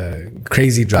was a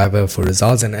crazy driver for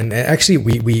results, and actually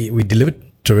we delivered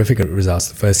terrific results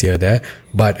the first year there,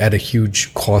 but at a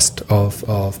huge cost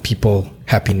of people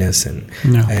happiness and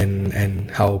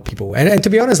how people, and to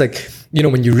be honest, like,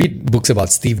 when you read books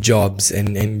about Steve Jobs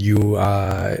and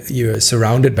you're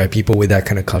surrounded by people with that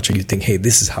kind of culture, you think, hey,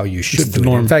 this is how you should do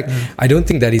it. In fact, I don't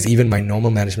think that is even my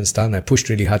normal management style, and I pushed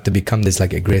really hard to become this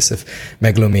like aggressive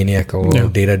megalomaniac or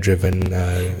data driven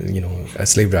a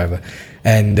slave driver.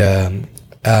 And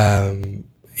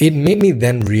it made me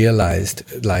then realize,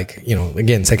 like,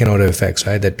 again, second order effects,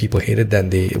 right? That people hated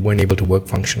that they weren't able to work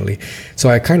functionally. So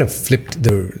I kind of flipped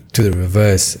to the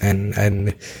reverse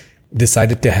and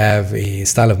decided to have a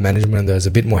style of management that was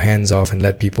a bit more hands off and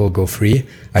let people go free.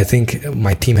 I think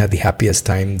my team had the happiest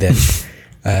time then.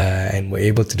 And were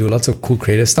able to do lots of cool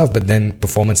creative stuff, but then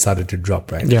performance started to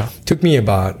drop, right? Yeah. Took me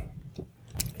about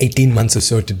 18 months or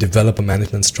so to develop a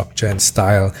management structure and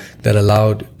style that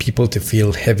allowed people to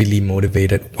feel heavily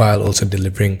motivated while also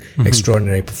delivering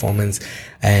extraordinary performance.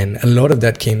 And a lot of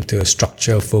that came to a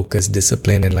structure, focus,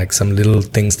 discipline, and like some little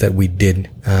things that we did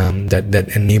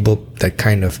that enabled that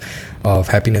kind of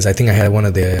happiness. I think I had one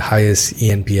of the highest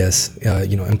ENPS,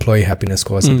 employee happiness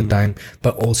scores at the time,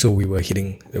 but also we were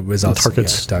hitting the results.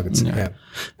 Targets. Yeah.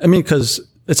 I mean, because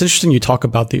it's interesting you talk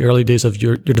about the early days of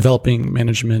your developing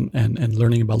management and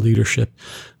learning about leadership.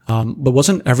 But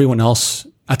wasn't everyone else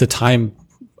at the time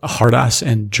a hard ass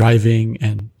and driving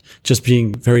and just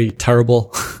being very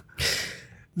terrible?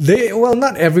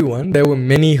 Not everyone. There were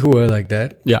many who were like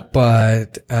that. Yeah.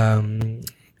 But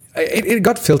it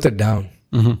got filtered down.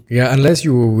 Yeah, unless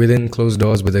you were within closed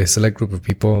doors with a select group of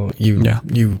people,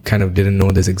 you kind of didn't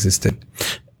know this existed.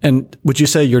 And would you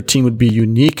say your team would be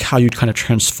unique? How you'd kind of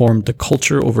transformed the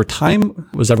culture over time?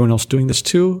 Was everyone else doing this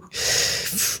too?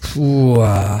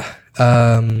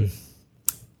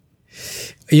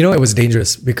 It was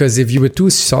dangerous because if you were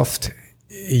too soft,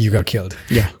 you got killed.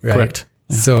 Yeah, right? Correct.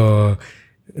 Yeah. So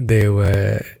they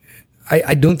were.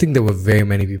 I don't think there were very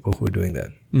many people who were doing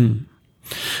that.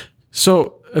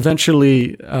 So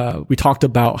eventually, we talked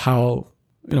about how,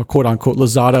 quote unquote,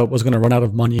 Lazada was going to run out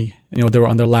of money. They were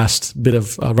on their last bit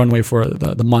of runway for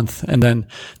the month. And then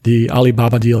the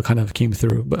Alibaba deal kind of came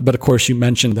through. But of course, you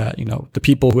mentioned that, the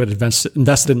people who had invested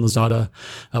in Lazada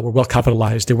were well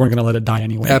capitalized. They weren't going to let it die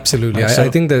anyway. Absolutely. I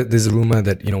think that there's a rumor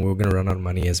that, we were going to run out of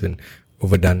money has been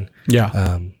overdone.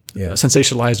 Yeah.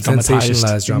 Sensationalized,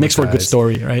 dramatized. Makes for a good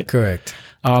story, right? Correct.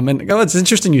 And it's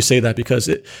interesting you say that because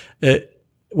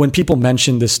when people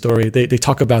mention this story, they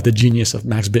talk about the genius of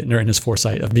Max Bittner and his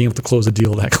foresight of being able to close a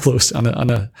deal that close on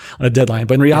a deadline.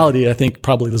 But in reality, I think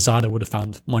probably Lazada would have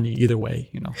found money either way.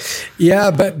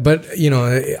 Yeah, but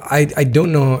I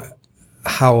don't know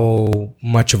how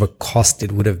much of a cost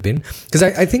it would have been, because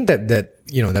I think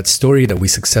that story that we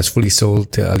successfully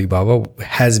sold to Alibaba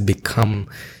has become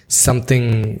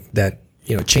something that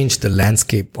changed the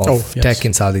landscape of tech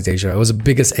in Southeast Asia. It was the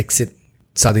biggest exit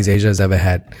Southeast Asia has ever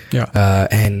had. Yeah.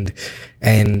 And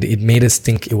it made us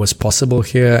think it was possible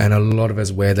here, and a lot of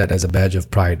us wear that as a badge of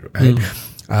pride, right?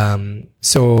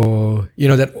 So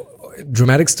that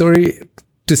dramatic story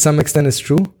to some extent is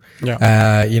true.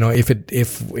 Yeah. If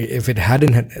it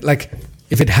hadn't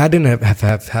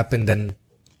have happened, then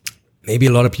maybe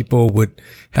a lot of people would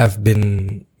have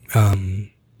been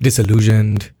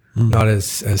disillusioned, not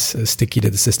as sticky to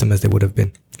the system as they would have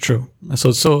been. True.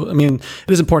 So I mean,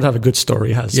 it is important to have a good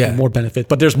story. It has more benefit,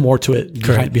 but there's more to it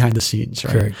behind the scenes,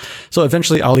 right? Correct. So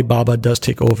eventually Alibaba does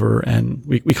take over, and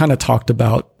we kind of talked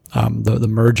about the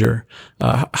merger.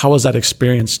 How was that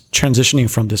experience transitioning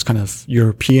from this kind of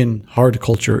European hard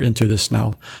culture into this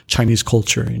now Chinese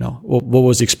culture? What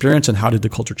was the experience, and how did the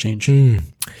culture change?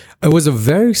 It was a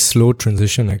very slow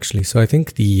transition, actually. So I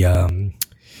think the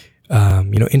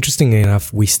interestingly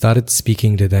enough, we started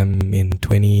speaking to them in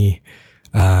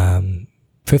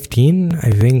 2015,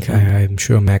 I think. I'm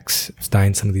sure Max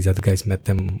Stein, some of these other guys met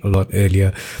them a lot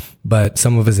earlier, but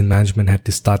some of us in management had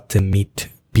to start to meet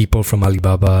people from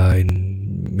Alibaba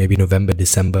in maybe November,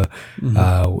 December.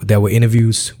 There were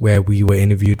interviews where we were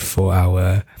interviewed for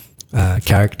our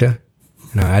character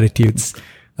and our attitudes.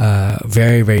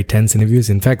 Very, very tense interviews.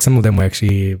 In fact, some of them were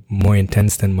actually more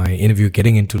intense than my interview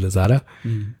getting into Lazada.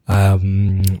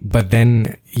 But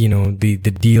then, the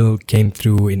deal came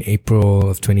through in April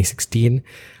of 2016.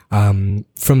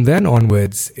 From then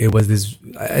onwards, it was this,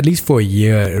 at least for a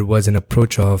year, it was an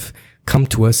approach of, come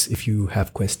to us if you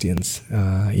have questions,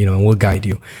 and we'll guide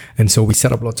you. And so we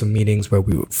set up lots of meetings where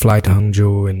we would fly to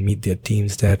Hangzhou and meet their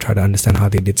teams there, try to understand how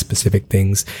they did specific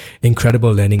things.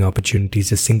 Incredible learning opportunities,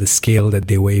 just seeing the scale that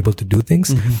they were able to do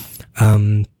things.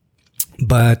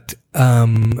 But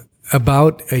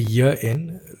about a year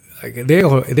in,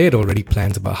 they had already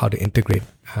plans about how to integrate,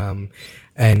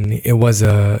 and it was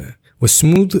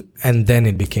smooth, and then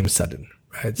it became sudden.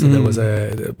 Right. So there was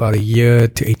about a year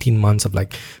to 18 months of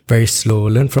very slow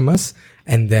learn from us.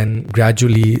 And then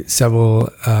gradually several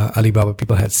Alibaba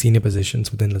people had senior positions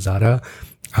within Lazada,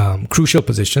 crucial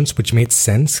positions, which made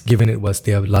sense given it was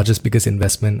their largest, biggest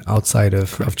investment outside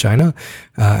of China.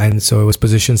 And so it was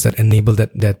positions that enabled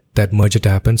that merger to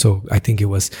happen. So I think it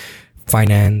was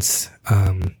finance,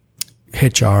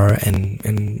 HR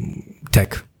and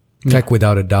tech. Tech,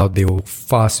 without a doubt, they were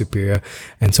far superior.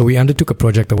 And so we undertook a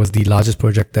project that was the largest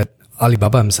project that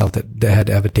Alibaba himself that they had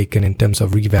ever taken in terms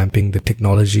of revamping the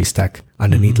technology stack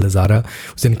underneath Lazada.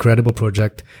 It was an incredible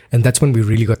project. And that's when we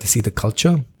really got to see the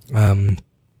culture.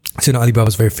 So Alibaba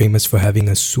was very famous for having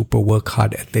a super work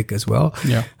hard ethic as well.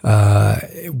 Yeah.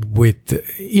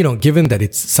 Given that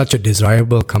it's such a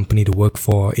desirable company to work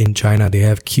for in China, they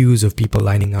have queues of people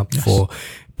lining up for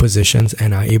positions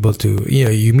and are able to,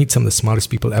 you meet some of the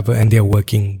smartest people ever, and they're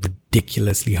working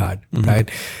ridiculously hard, right?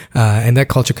 And that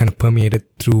culture kind of permeated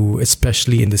through,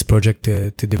 especially in this project to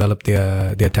develop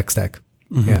their tech stack.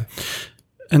 Yeah.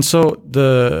 And so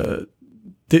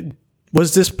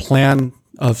was this plan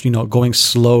of, going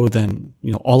slow, then,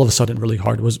 all of a sudden really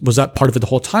hard? Was that part of it the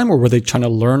whole time, or were they trying to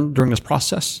learn during this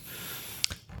process?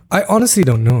 I honestly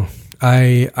don't know.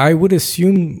 I would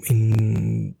assume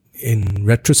in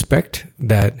retrospect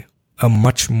that a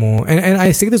much more, and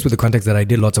I say this with the context that I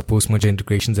did lots of post-merger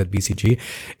integrations at BCG.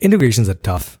 Integrations are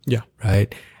tough. Yeah.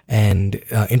 Right. And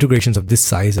integrations of this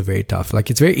size are very tough. Like,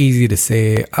 it's very easy to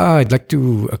say, I'd like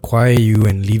to acquire you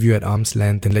and leave you at arm's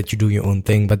length and let you do your own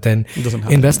thing. But then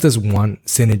investors want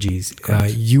synergies.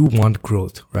 You want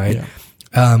growth, right?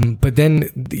 Yeah. But then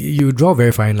you draw a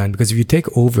very fine line, because if you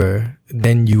take over,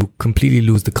 then you completely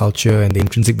lose the culture and the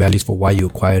intrinsic values for why you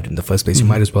acquired in the first place. You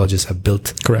might as well just have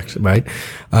built. Correct. Right.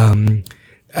 And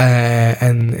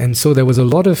so there was a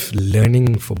lot of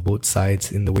learning for both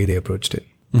sides in the way they approached it.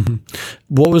 Mm-hmm.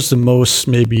 What was the most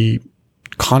maybe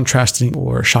contrasting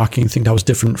or shocking thing that was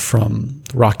different from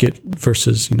Rocket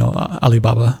versus,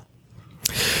 Alibaba?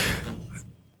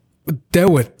 There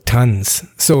were tons.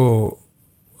 So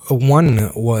one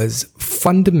was,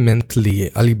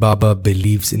 fundamentally, Alibaba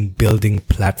believes in building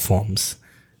platforms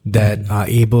that are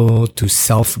able to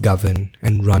self-govern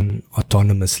and run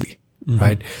autonomously,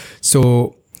 right?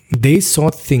 So they saw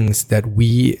things that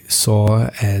we saw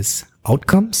as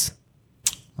outcomes,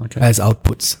 as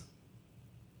outputs,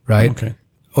 right? Okay.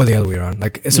 Or the other way around.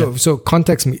 So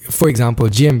context, for example,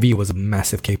 GMV was a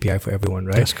massive KPI for everyone,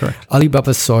 right? That's correct.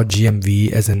 Alibaba saw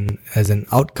GMV as an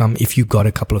outcome if you got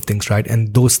a couple of things right,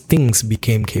 and those things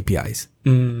became KPIs,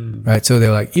 right? So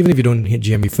they're like, even if you don't hit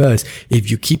GMV first, if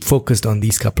you keep focused on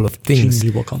these couple of things,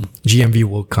 GMV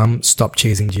will come. Stop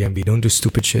chasing GMV. Don't do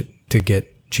stupid shit to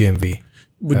get GMV.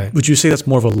 Would you say that's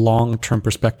more of a long-term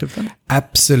perspective then?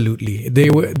 Absolutely.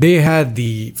 They had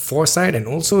the foresight, and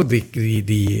also they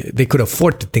could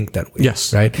afford to think that way.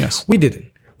 Yes. Right? Yes. We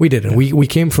didn't. Yeah. We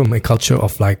came from a culture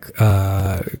of like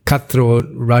cutthroat,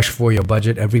 rush for your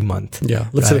budget every month. Yeah.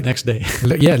 Live for the next day.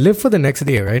 Yeah, live for the next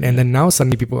day, right? And then now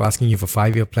suddenly people are asking you for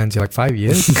 5-year plans. You're like, 5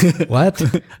 years? What?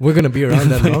 We're going to be around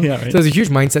that long? Yeah, right. So there's a huge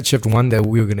mindset shift. One, that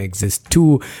we were going to exist.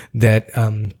 Two, that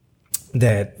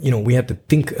we had to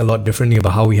think a lot differently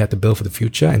about how we had to build for the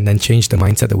future, and then change the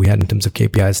mindset that we had in terms of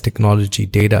KPIs, technology,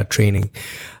 data, training,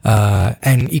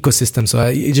 and ecosystem. So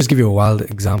I just give you a wild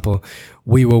example.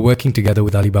 We were working together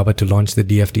with Alibaba to launch the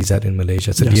DFDZ in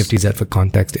Malaysia. So DFDZ, for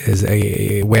context, is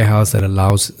a warehouse that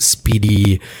allows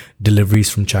speedy deliveries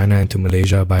from China into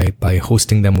Malaysia by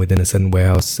hosting them within a certain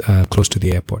warehouse close to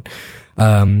the airport.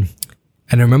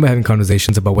 And I remember having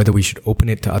conversations about whether we should open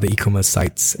it to other e-commerce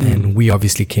sites. And we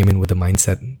obviously came in with the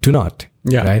mindset to not.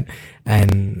 Yeah. Right.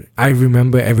 And I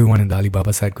remember everyone in the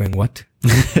Alibaba side going, what?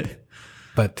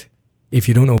 But if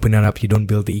you don't open it up, you don't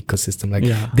build the ecosystem.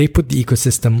 They put the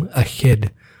ecosystem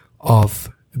ahead of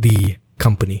the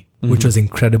company, which was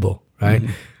incredible. Right.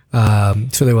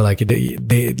 So they were like,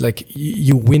 they like,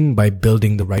 you win by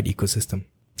building the right ecosystem.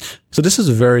 So this is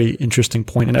a very interesting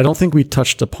point, and I don't think we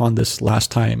touched upon this last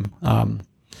time.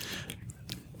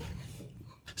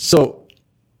 So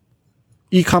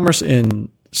e-commerce in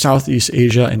Southeast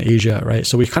Asia and Asia, right?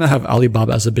 So we kind of have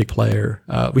Alibaba as a big player.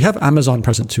 We have Amazon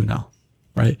present too now,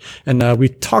 right? And we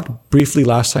talked briefly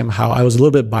last time how I was a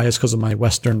little bit biased because of my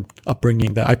Western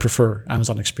upbringing, that I prefer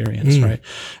Amazon experience, right?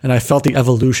 And I felt the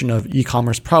evolution of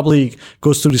e-commerce probably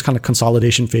goes through these kind of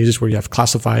consolidation phases where you have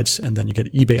classifieds and then you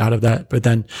get eBay out of that. But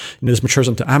then, this matures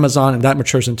into Amazon, and that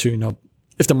matures into,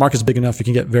 if the market's big enough, you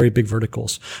can get very big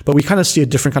verticals. But we kind of see a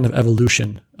different kind of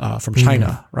evolution from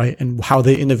China, right? And how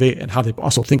they innovate and how they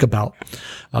also think about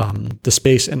the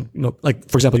space. And, like,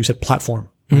 for example, you said platform,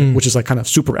 right? Which is like kind of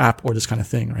super app or this kind of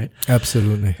thing, right?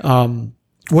 Absolutely.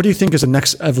 What do you think is the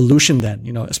next evolution then?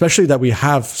 Especially that we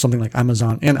have something like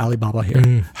Amazon and Alibaba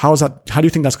here. How do you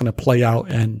think that's going to play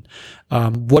out? And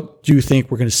what do you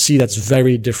think we're going to see that's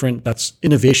very different, that's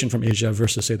innovation from Asia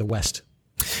versus, say, the West?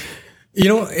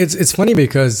 It's funny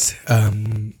because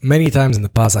many times in the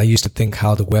past, I used to think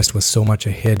how the West was so much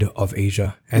ahead of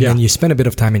Asia. And then you spend a bit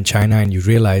of time in China and you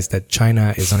realize that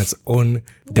China is on its own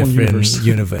different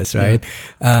universe, right?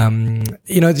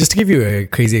 Just to give you a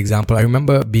crazy example, I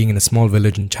remember being in a small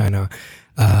village in China,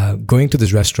 going to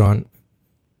this restaurant,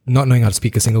 not knowing how to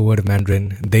speak a single word of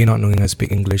Mandarin, they not knowing how to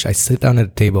speak English. I sit down at a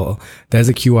table, there's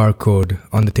a QR code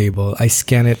on the table. I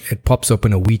scan it, it pops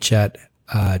open a WeChat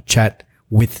chat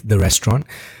with the restaurant,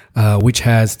 which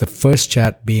has the first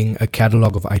chat being a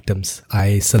catalog of items.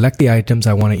 I select the items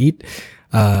I want to eat,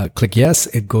 click yes,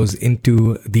 it goes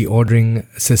into the ordering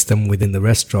system within the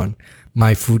restaurant.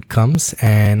 My food comes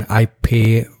and I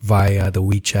pay via the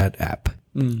WeChat app,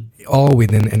 all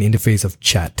within an interface of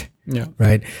chat. Yeah.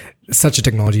 Right. Such a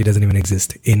technology doesn't even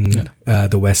exist in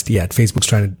the West yet. Facebook's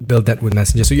trying to build that with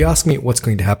Messenger. So you ask me what's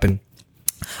going to happen.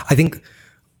 I think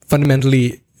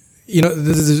fundamentally,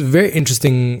 this is a very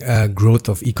interesting growth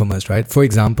of e-commerce, right? For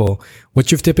example,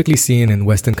 what you've typically seen in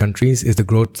Western countries is the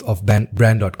growth of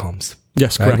brand.coms,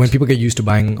 Yes, right? correct. When people get used to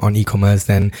buying on e-commerce,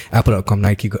 then Apple.com,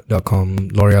 Nike.com,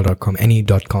 L'Oreal.com, any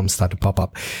 .com start to pop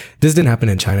up. This didn't happen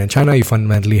in China. In China, you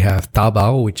fundamentally have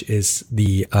Taobao, which is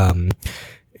the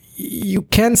you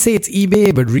can say it's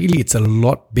eBay, but really it's a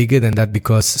lot bigger than that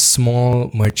because small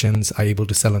merchants are able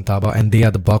to sell on Taobao and they are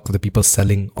the bulk of the people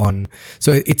selling on.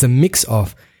 So it's a mix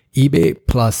of eBay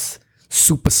plus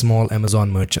super small Amazon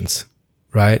merchants,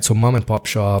 right? So mom and pop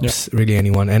shops, really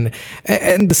anyone. And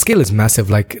the scale is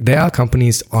massive. Like there are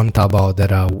companies on Taobao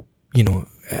that are, you know,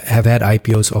 have had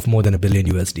IPOs of more than $1 billion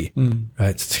USD,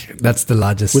 right? That's the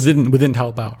largest within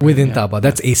Taobao. Right? Within Taobao,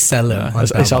 that's a seller. On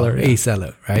Taobao, a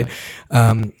seller, right?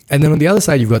 And then on the other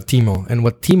side, you've got Tmall, and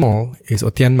what Tmall is,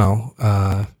 or Tianmao,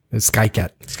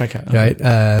 Skycat,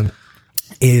 right?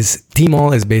 Is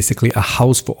Tmall is basically a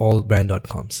house for all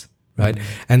brand.coms, right?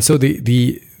 And so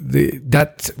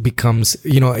that becomes,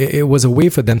 you know, it was a way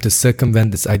for them to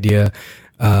circumvent this idea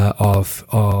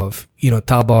of you know,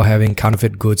 Taobao having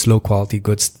counterfeit goods, low quality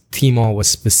goods. Tmall was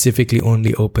specifically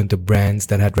only open to brands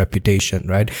that had reputation,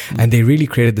 right? And they really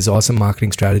created this awesome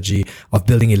marketing strategy of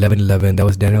building 1111. That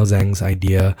was Daniel Zhang's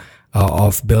idea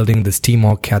of building this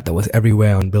Tmall cat that was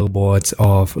everywhere on billboards,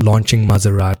 of launching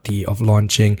Maserati, of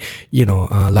launching, you know,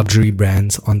 luxury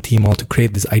brands on Tmall to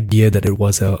create this idea that it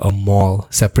was a mall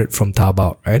separate from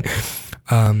Taobao, right?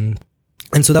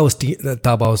 And so that was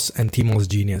Taobao's and Tmall's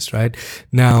genius, right?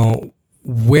 Now,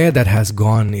 where that has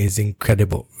gone is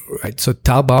incredible, right? So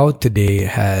Taobao today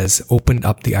has opened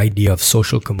up the idea of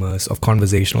social commerce, of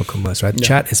conversational commerce, right? Yeah.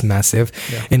 Chat is massive.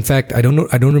 Yeah. In fact, I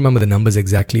don't remember the numbers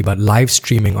exactly, but live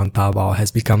streaming on Taobao has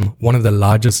become one of the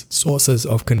largest sources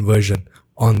of conversion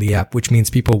on the app, which means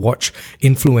people watch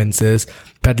influencers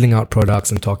peddling out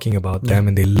products and talking about them,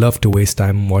 and they love to waste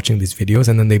time watching these videos,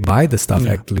 and then they buy the stuff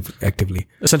actively.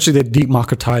 Essentially, they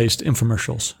democratized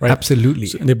infomercials, right? Absolutely.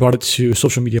 And they brought it to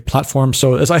social media platforms.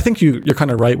 So as I think you're kind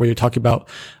of right where you're talking about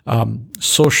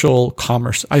social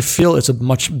commerce. I feel it's a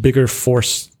much bigger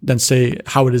force than, say,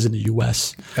 how it is in the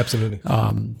US. Absolutely.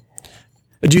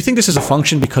 Do you think this is a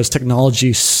function because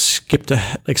technology skipped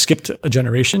a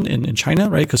generation in China,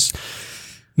 right? Because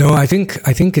no, I think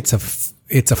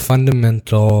it's a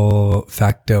fundamental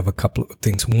factor of a couple of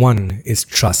things. One is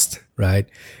trust, right?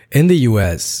 In the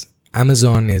US,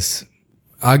 Amazon is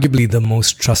arguably the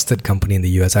most trusted company in the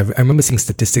US. I remember seeing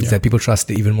statistics that people trust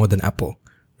it even more than Apple,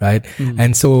 right?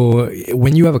 And so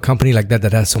when you have a company like that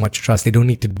has so much trust, they don't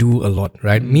need to do a lot,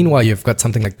 right? Meanwhile, you've got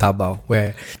something like Taobao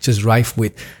where it's just rife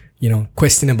with, you know,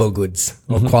 questionable goods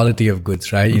or quality of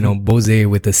goods, right? You know, Bose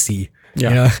with a C. You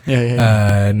know,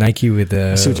 Nike with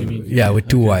with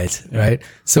two Y's, right?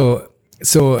 So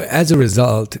as a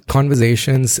result,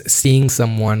 conversations, seeing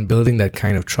someone, building that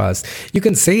kind of trust, you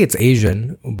can say it's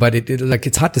Asian, but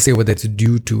it's hard to say whether it's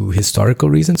due to historical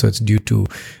reasons or it's due to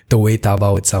the way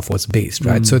Taobao itself was based,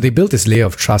 right? So they built this layer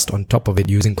of trust on top of it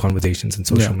using conversations and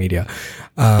social media.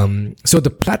 So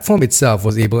the platform itself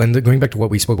was able, and going back to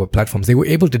what we spoke about platforms, they were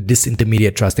able to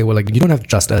disintermediate trust. They were like, you don't have to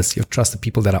trust us, you have to trust the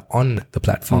people that are on the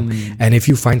platform. And if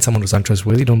you find someone who's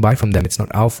untrustworthy, don't buy from them. It's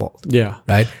not our fault. Yeah.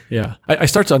 Right? Yeah. I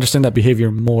start to understand that behavior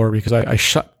more because I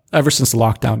shop, ever since the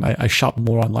lockdown, I shop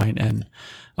more online, and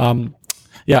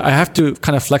I have to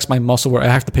kind of flex my muscle where I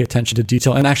have to pay attention to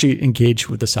detail and actually engage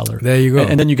with the seller. There you go.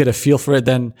 And then you get a feel for it.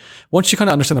 Then once you kind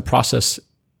of understand the process,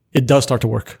 it does start to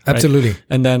work. Right? Absolutely.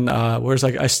 And then,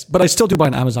 whereas but I still do buy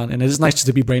on Amazon, and it is nice just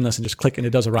to be brainless and just click and it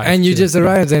does arrive. And you just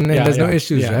arrive and there's no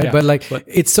issues, right? But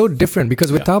it's so different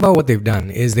because with Taobao, what they've done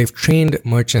is they've trained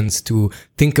merchants to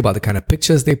think about the kind of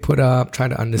pictures they put up, try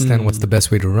to understand what's the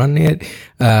best way to run it,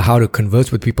 how to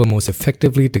converse with people most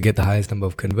effectively to get the highest number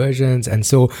of conversions. And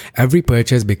so every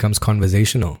purchase becomes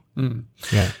conversational.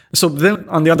 Yeah. So then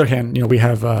on the other hand, you know, we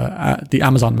have the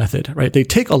Amazon method, right? They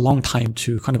take a long time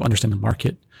to kind of understand the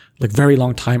market, like very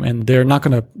long time, and they're not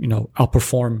going to, you know,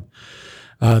 outperform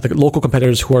the local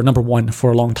competitors who are number one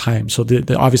for a long time. So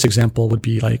the obvious example would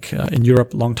be like in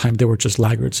Europe, long time they were just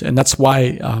laggards, and that's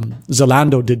why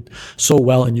Zalando did so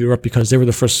well in Europe, because they were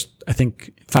the first, I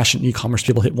think, fashion e-commerce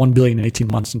people hit 1 billion in 18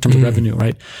 months in terms of revenue,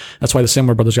 right? That's why the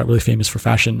Samware brothers got really famous for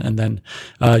fashion. And then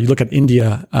you look at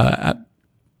India, at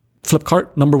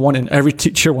Flipkart, number one in every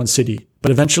tier one city,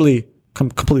 but eventually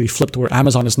completely flipped where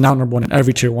Amazon is now number one in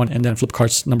every tier one, and then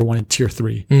Flipkart's number one in tier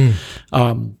three.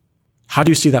 How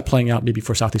do you see that playing out maybe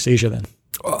for Southeast Asia then?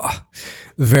 Oh,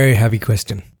 very heavy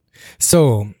question.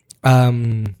 So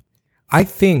I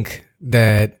think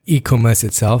that e-commerce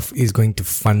itself is going to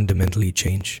fundamentally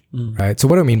change, right? So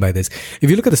what do I mean by this? If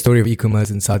you look at the story of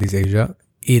e-commerce in Southeast Asia,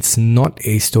 it's not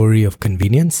a story of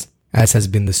convenience, as has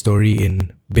been the story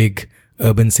in big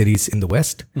urban cities in the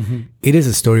West. It is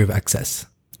a story of access,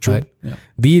 True. right? Yeah.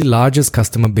 The largest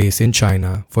customer base in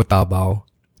China for Taobao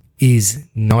is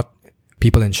not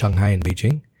people in Shanghai and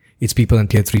Beijing. It's people in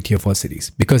tier 3, tier 4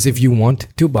 cities. Because if you want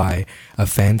to buy a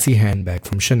fancy handbag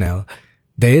from Chanel,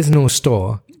 there is no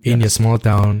store in your small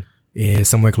town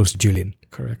somewhere close to Julian.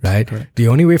 Correct. Right? Correct. The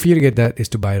only way for you to get that is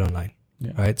to buy it online.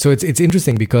 Yeah. Right. So it's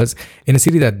interesting because in a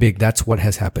city that big, that's what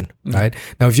has happened. Right.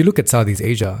 Now, if you look at Southeast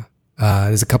Asia,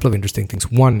 there's a couple of interesting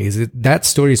things. One is that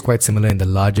story is quite similar in the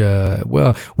larger,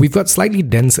 well, we've got slightly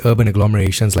dense urban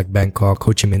agglomerations like Bangkok,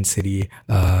 Ho Chi Minh City,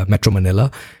 Metro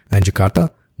Manila, and Jakarta.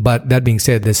 But that being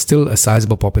said, there's still a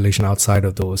sizable population outside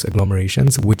of those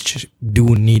agglomerations which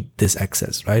do need this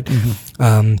access, right?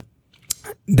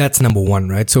 That's number one,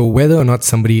 right? So whether or not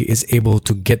somebody is able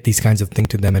to get these kinds of things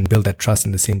to them and build that trust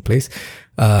in the same place,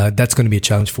 that's going to be a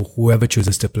challenge for whoever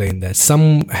chooses to play in there.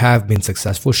 Some have been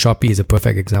successful. Shopee is a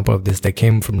perfect example of this. They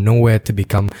came from nowhere to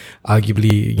become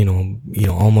arguably,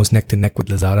 almost neck to neck with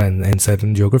Lazada in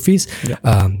certain geographies,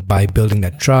 by building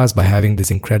that trust, by having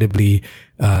this incredibly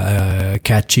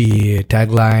catchy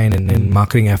tagline and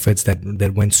marketing efforts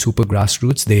that went super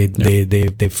grassroots.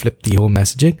 They flipped the whole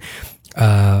messaging.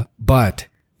 But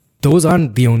those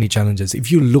aren't the only challenges.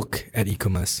 If you look at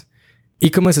e-commerce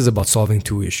is about solving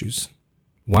two issues.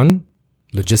 One,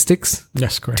 logistics.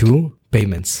 Yes, correct. Two,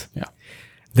 payments. Yeah.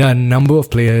 There are a number of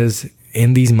players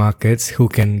in these markets who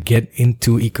can get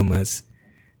into e-commerce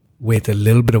with a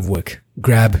little bit of work.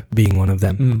 Grab being one of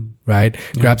them, right?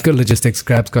 Yeah. Grab's got logistics,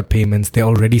 Grab's got payments. They're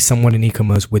already somewhat in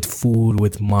e-commerce with food,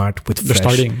 with Mart, with Fresh. They're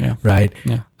starting, right?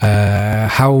 Yeah.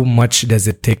 How much does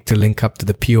it take to link up to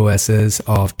the POSs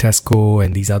of Tesco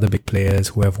and these other big players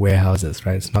who have warehouses,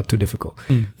 right? It's not too difficult.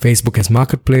 Facebook has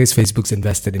Marketplace. Facebook's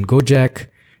invested in Gojek.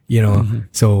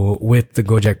 So with the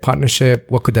Gojek partnership,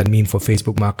 what could that mean for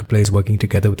Facebook Marketplace working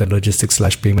together with a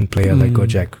logistics/payment player like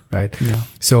Gojek, right? Yeah.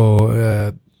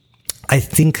 So I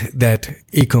think that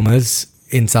e-commerce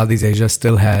in Southeast Asia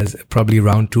still has probably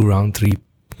round 2, round 3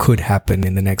 could happen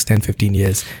in the next 10, 15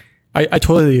 years. I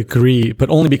totally agree, but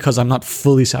only because I'm not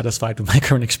fully satisfied with my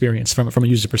current experience from a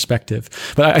user perspective.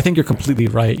 But I think you're completely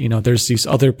right. There's these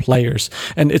other players,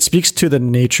 and it speaks to the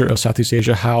nature of Southeast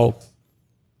Asia, how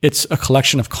it's a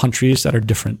collection of countries that are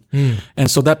different. And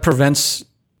so that prevents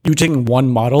you taking one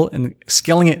model and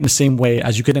scaling it in the same way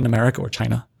as you could in America or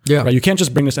China. Yeah. Right. You can't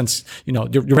just bring this and,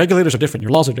 your regulators are different.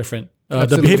 Your laws are different.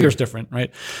 The behavior is different.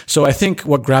 Right. So I think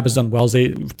what Grab has done well is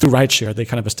through rideshare, they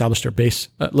kind of established their base.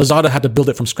 Lazada had to build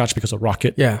it from scratch because of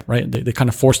Rocket. Yeah. Right. They kind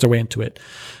of forced their way into it.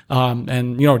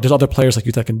 And there's other players like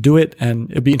you that can do it. And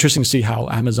it'd be interesting to see how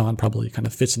Amazon probably kind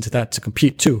of fits into that to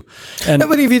compete too. And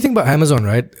but if you think about Amazon,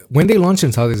 right? When they launched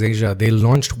in Southeast Asia, they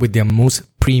launched with their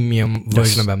most premium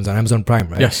version of Amazon Prime,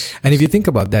 right? Yes. And if you think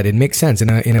about that, it makes sense.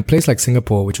 In a place like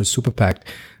Singapore, which was super packed,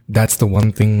 that's the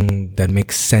one thing that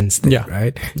makes sense there,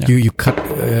 right? Yeah. You cut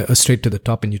straight to the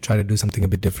top and you try to do something a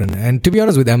bit different. And to be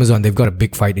honest with Amazon, they've got a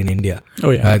big fight in India.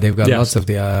 Oh yeah. They've got lots of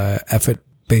the effort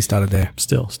based out of there.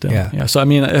 Still. Yeah. So,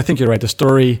 I think you're right. The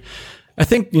story, I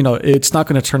think, it's not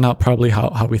going to turn out probably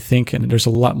how we think. And there's a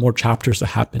lot more chapters to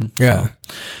happen. Yeah.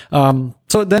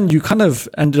 So then you kind of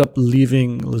ended up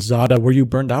leaving Lazada. Were you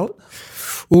burned out?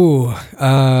 Ooh,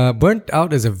 burnt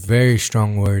out is a very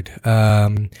strong word.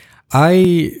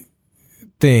 I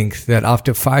think that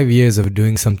after 5 years of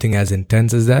doing something as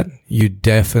intense as that, you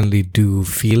definitely do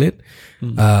feel it.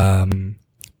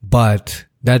 But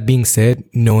that being said,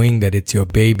 knowing that it's your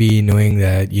baby, knowing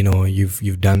that,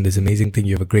 you've done this amazing thing,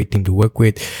 you have a great team to work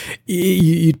with,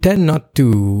 you tend not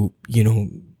to,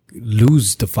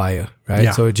 lose the fire, right?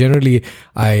 Yeah. So generally,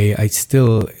 I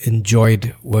still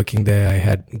enjoyed working there. I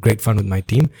had great fun with my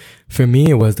team. For me,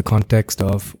 it was the context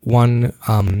of one,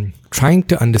 trying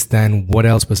to understand what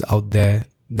else was out there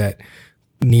that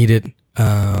needed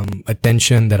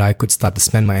attention, that I could start to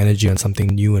spend my energy on something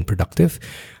new and productive.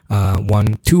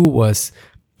 One. Two was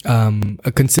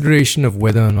a consideration of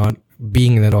whether or not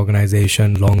being in that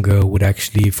organization longer would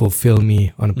actually fulfill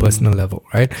me on a personal level,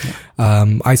 right?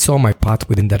 I saw my path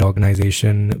within that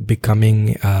organization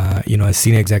becoming, a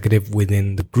senior executive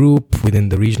within the group, within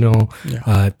the regional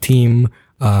team,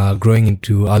 growing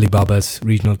into Alibaba's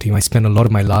regional team. I spent a lot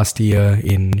of my last year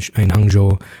in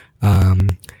Hangzhou,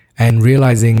 and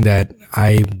realizing that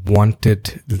I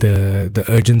wanted the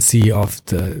urgency of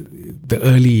the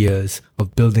early years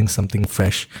of building something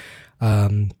fresh.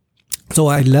 So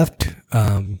I left,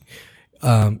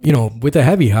 with a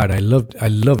heavy heart. I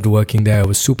loved working there. It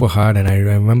was super hard. And I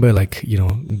remember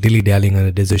dilly-dallying on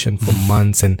a decision for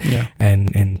months and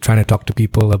trying to talk to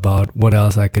people about what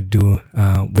else I could do,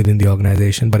 within the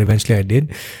organization. But eventually I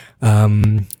did.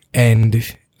 In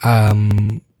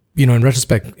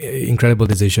retrospect, incredible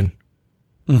decision.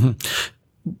 Mm-hmm.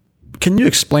 can you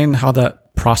explain how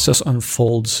that process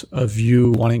unfolds of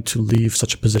you wanting to leave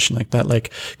such a position like that?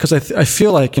 Like, because I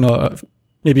feel like,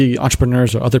 maybe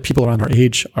entrepreneurs or other people around our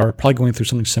age are probably going through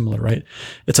something similar, right?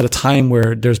 It's at a time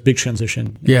where there's big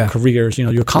transition in careers.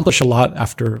 You accomplish a lot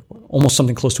after almost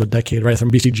something close to a decade, right?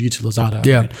 From BCG to Lazada.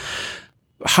 Yeah. Right?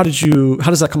 How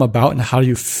does that come about, and how do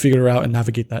you figure out and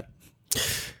navigate that?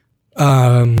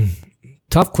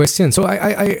 Tough question.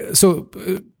 So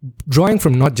drawing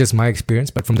from not just my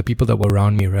experience, but from the people that were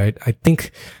around me, right? I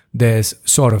think there's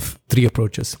sort of three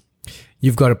approaches.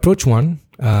 You've got approach one,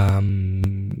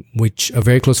 which a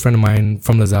very close friend of mine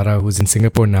from Lazada, who's in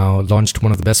Singapore now, launched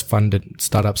one of the best funded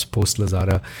startups post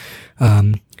Lazada.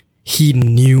 He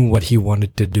knew what he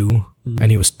wanted to do, and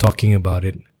he was talking about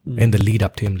it in the lead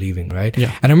up to him leaving, right?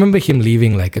 Yeah. And I remember him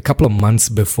leaving like a couple of months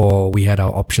before we had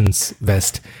our options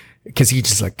vest. Because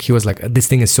he was like, this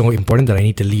thing is so important that I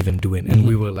need to leave and do it. And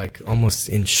we were like almost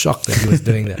in shock that he was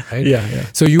doing that, right? Yeah.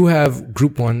 So you have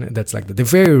group one that's like, they're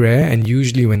very rare. And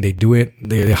usually when they do it,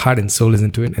 their heart and soul is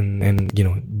into it and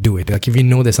do it. Like if you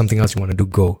know there's something else you want to do,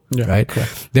 go, right?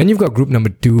 Correct. Then you've got group number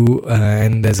two,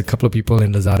 and there's a couple of people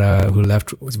in Lazada who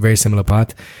left a very similar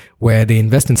path, where they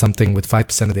invest in something with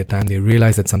 5% of their time. They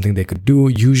realize that's something they could do.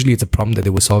 Usually it's a problem that they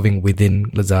were solving within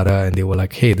Lazada, and they were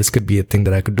like, hey, this could be a thing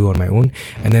that I could do on my own.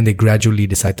 And then they gradually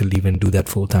decide to leave and do that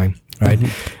full time, right?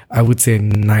 I would say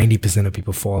 90% of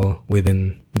people fall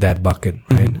within that bucket,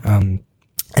 right?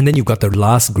 And then you've got the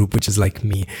last group, which is like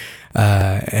me.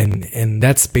 And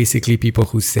that's basically people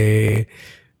who say,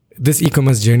 this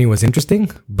e-commerce journey was interesting,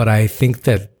 but I think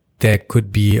that there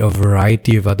could be a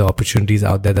variety of other opportunities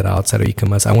out there that are outside of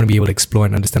e-commerce. I want to be able to explore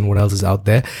and understand what else is out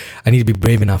there. I need to be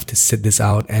brave enough to sit this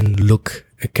out and look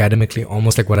academically,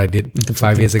 almost like what I did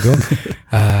 5 years ago,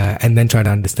 and then try to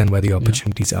understand where the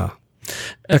opportunities are.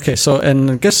 Okay, so and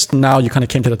I guess now you kind of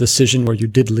came to the decision where you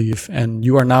did leave, and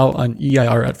you are now an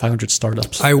EIR at 500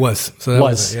 Startups. I was. So that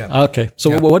was it, yeah. Okay,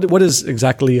 so what is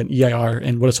exactly an EIR,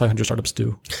 and what does 500 Startups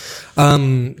do?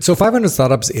 So 500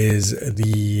 Startups is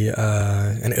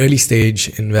an early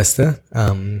stage investor.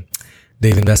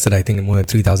 They've invested, I think, in more than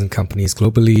 3,000 companies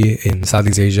globally. In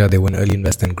Southeast Asia, they were an early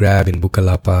investor in Grab, in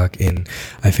Bukalapak, in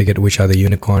I forget which other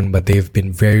unicorn, but they've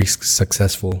been very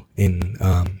successful in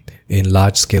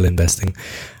large scale investing.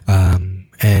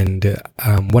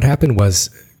 What happened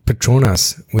was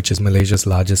Petronas, which is Malaysia's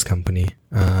largest company,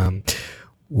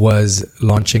 was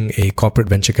launching a corporate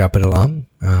venture capital arm,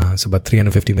 so about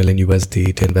 $350 million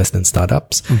USD to invest in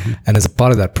startups. And as a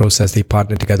part of that process, they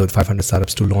partnered together with 500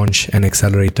 Startups to launch an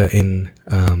accelerator in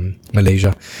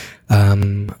Malaysia.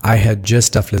 I had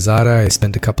just left Lazada. I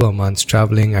spent a couple of months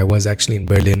traveling. I was actually in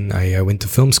Berlin. I went to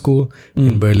film school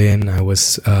in Berlin. I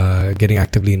was getting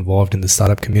actively involved in the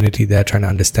startup community there, trying to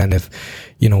understand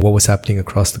what was happening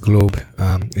across the globe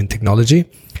in technology.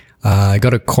 I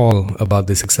got a call about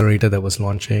this accelerator that was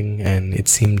launching, and it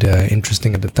seemed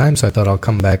interesting at the time. So I thought I'll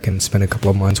come back and spend a couple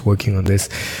of months working on this.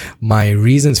 My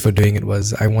reasons for doing it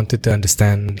was I wanted to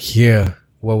understand here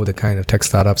what were the kind of tech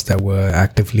startups that were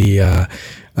actively,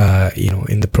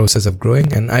 in the process of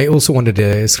growing. And I also wanted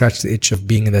to scratch the itch of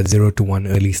being in that 0 to 1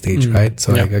 early stage, right?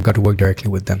 So I got to work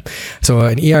directly with them. So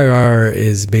an EIR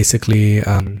is basically,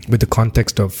 with the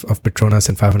context of Petronas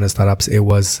and 500 Startups, it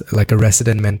was like a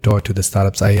resident mentor to the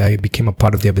startups. I became a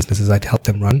part of their businesses. I'd help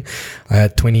them run. I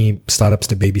had 20 startups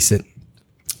to babysit,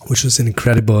 which was an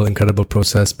incredible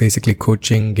process, basically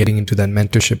coaching, getting into that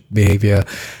mentorship behavior,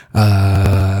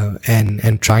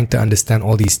 and trying to understand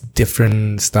all these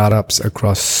different startups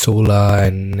across solar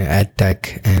and ad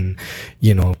tech and,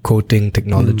 coding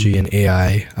technology and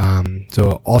AI.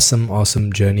 So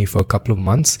awesome journey for a couple of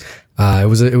months. It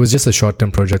was just a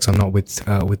short-term project, so I'm not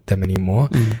with them anymore.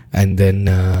 And then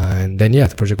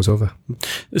the project was over.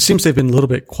 It seems they've been a little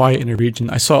bit quiet in the region.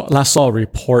 I last saw a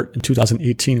report in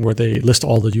 2018 where they list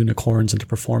all the unicorns into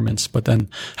performance, but then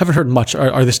haven't heard much.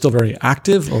 Are they still very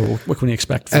active, or what can we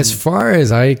expect? As far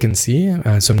as I can see,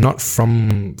 so I'm not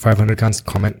from 500, can't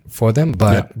comment for them,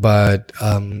 but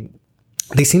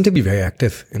they seem to be very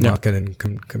active in market and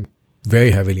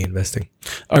very heavily investing.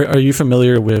 Are you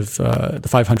familiar with the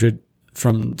 500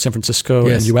 from San Francisco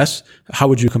and US? How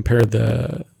would you compare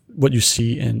what you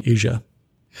see in Asia?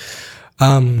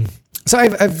 So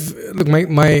I've look,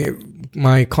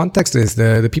 my context is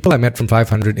the people I met from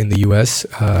 500 in the US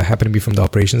happen to be from the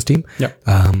operations team.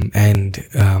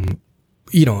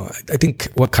 I think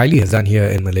what Kylie has done here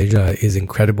in Malaysia is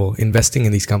incredible, investing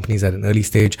in these companies at an early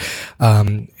stage.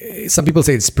 Some people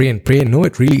say it's spray and pray. No,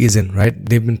 it really isn't, right?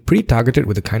 They've been pretty targeted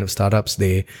with the kind of startups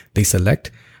they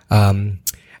select. I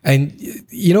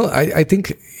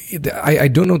think I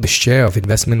don't know the share of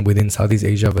investment within Southeast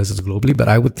Asia versus globally, but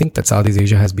I would think that Southeast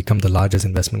Asia has become the largest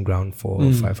investment ground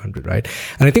for 500, right?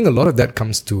 And I think a lot of that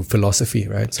comes to philosophy,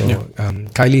 right? So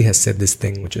Kylie has said this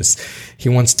thing, which is he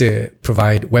wants to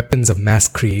provide weapons of mass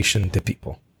creation to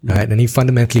people. Right. And he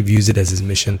fundamentally views it as his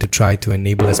mission to try to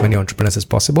enable as many entrepreneurs as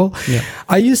possible. Yeah.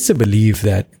 I used to believe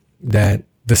that the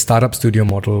startup studio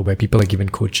model where people are given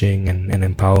coaching and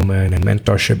empowerment and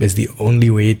mentorship is the only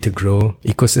way to grow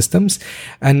ecosystems.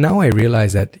 And now I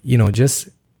realize that,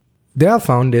 there are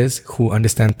founders who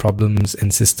understand problems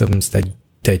and systems that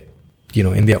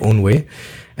in their own way.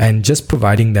 And just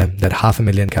providing them that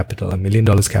 $500,000 capital, $1 million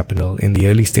capital in the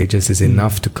early stages is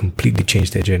enough to completely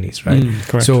change their journeys, right?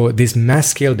 So this mass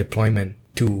scale deployment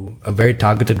to a very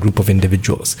targeted group of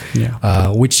individuals,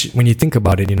 which when you think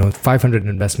about it, 500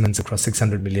 investments across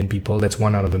 600 million people, that's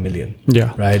 1 out of 1 million.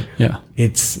 Yeah. Right? Yeah.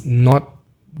 It's not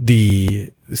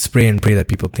the spray and pray that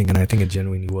people think, and I think it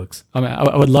genuinely works. I mean,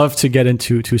 I would love to get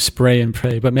into spray and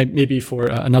pray, but maybe for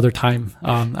another time.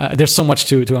 There's so much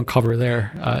to uncover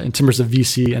there in terms of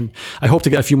VC, and I hope to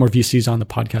get a few more VCs on the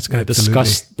podcast to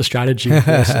discuss the strategy of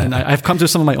this. And I've come to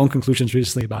some of my own conclusions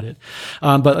recently about it.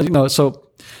 So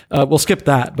we'll skip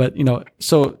that. But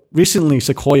so recently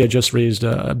Sequoia just raised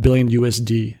 $1 billion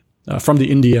USD from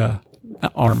the India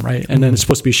arm, right? And then it's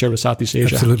supposed to be shared with Southeast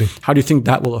Asia. Absolutely. How do you think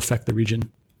that will affect the region?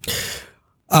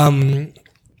 I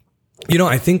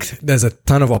think there's a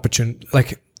ton of opportunity.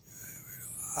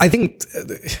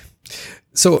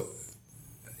 So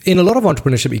in a lot of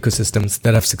entrepreneurship ecosystems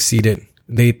that have succeeded,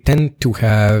 they tend to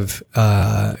have,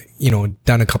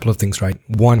 done a couple of things right.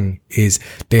 One is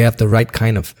they have the right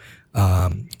kind of,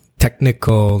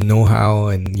 technical know-how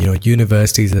and,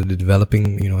 universities that are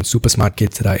developing, super smart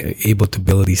kids that are able to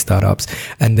build these startups.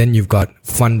 And then you've got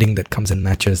funding that comes and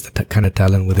matches the kind of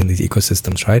talent within these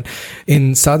ecosystems, right?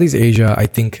 In Southeast Asia, I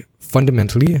think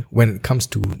fundamentally when it comes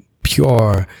to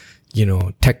pure,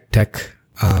 tech,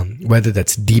 whether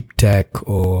that's deep tech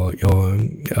or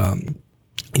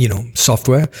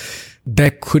software,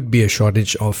 there could be a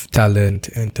shortage of talent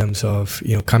in terms of,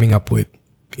 coming up with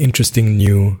interesting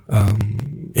new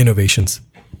innovations.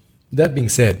 That being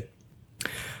said,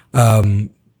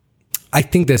 I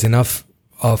think there's enough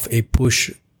of a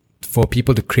push for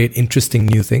people to create interesting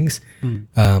new things,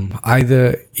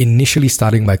 either initially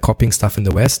starting by copying stuff in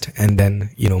the West and then,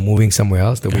 moving somewhere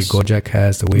else, the way Gojek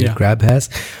has, the way Grab has,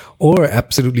 or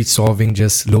absolutely solving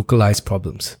just localized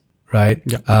problems, right?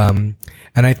 Yeah.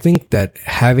 And I think that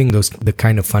having the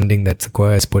kind of funding that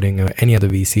Sequoia is putting or any other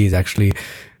VC is actually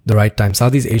the right time.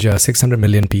 Southeast Asia, 600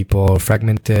 million people,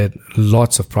 fragmented,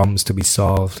 lots of problems to be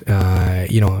solved.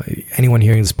 Anyone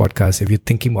hearing this podcast, if you're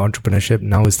thinking about entrepreneurship,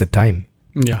 now is the time.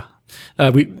 Yeah. I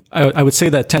would say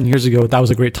that 10 years ago, that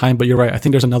was a great time, but you're right. I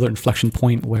think there's another inflection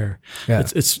point where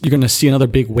you're going to see another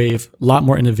big wave, a lot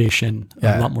more innovation,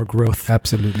 a lot more growth.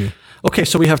 Absolutely. Okay,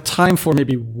 so we have time for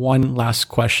maybe one last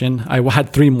question. I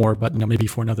had 3 more, but maybe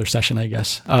for another session, I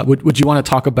guess. Would you want to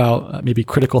talk about maybe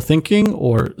critical thinking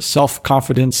or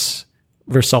self-confidence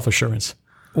versus self-assurance?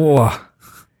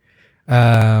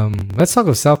 Let's talk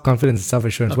of self-confidence and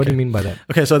self-assurance. Okay. What do you mean by that?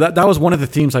 Okay, so that was one of the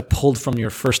themes I pulled from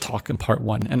your first talk in part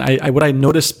 1. And what I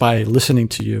noticed by listening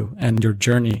to you and your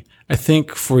journey, I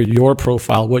think for your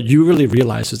profile, what you really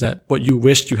realized is that what you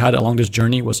wished you had along this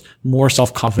journey was more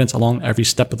self-confidence along every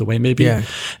step of the way, maybe. Yeah.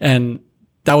 And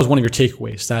that was one of your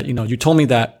takeaways that, you told me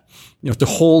that, to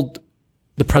hold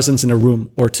the presence in a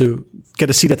room or to get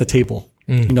a seat at the table,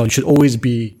 you should always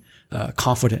be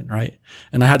confident, right?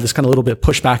 And I had this kind of little bit of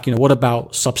pushback, what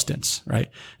about substance, right?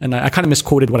 And I kind of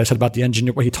misquoted what I said about the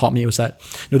engineer. What he taught me was that,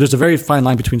 there's a very fine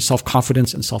line between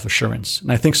self-confidence and self-assurance. And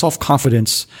I think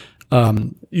self-confidence,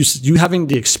 you having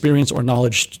the experience or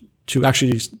knowledge to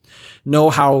actually know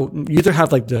how you either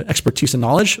have like the expertise and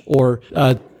knowledge or,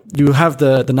 you have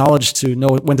the knowledge to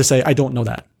know when to say, I don't know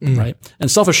that, right?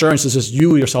 And self-assurance is just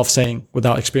you yourself saying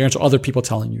without experience or other people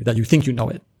telling you that you think you know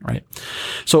it, right?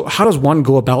 So how does one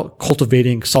go about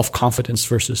cultivating self-confidence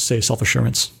versus, say,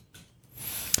 self-assurance?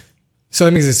 So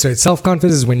let me just say,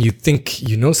 self-confidence is when you think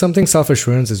you know something.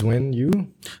 Self-assurance is when you...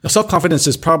 Self-confidence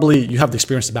is probably you have the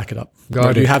experience to back it up.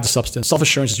 Got it. You have the substance.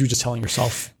 Self-assurance is you just telling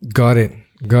yourself. Got it.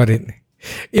 Look,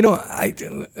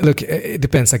 it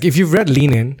depends. Like if you've read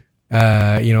Lean In,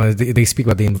 they speak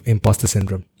about the imposter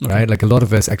syndrome, right? Like a lot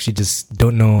of us actually just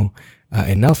don't know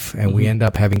enough, and we end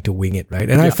up having to wing it, right?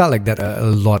 And I felt like that a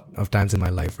lot of times in my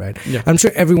life, right? Yeah. I'm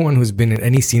sure everyone who's been in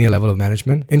any senior level of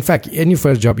management, in fact, in your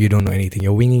first job, you don't know anything.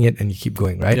 You're winging it and you keep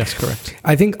going, right? Yes, correct.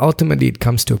 I think ultimately it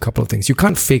comes to a couple of things. You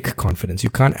can't fake confidence. You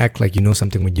can't act like you know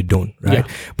something when you don't, right?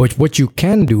 Yeah. But what you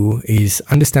can do is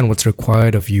understand what's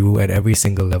required of you at every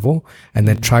single level and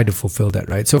then try to fulfill that,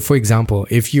 right? So for example,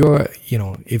 if you're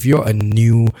a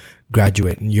new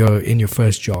graduate and you're in your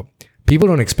first job, people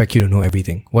don't expect you to know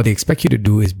everything. What they expect you to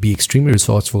do is be extremely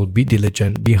resourceful, be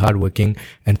diligent, be hardworking,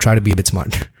 and try to be a bit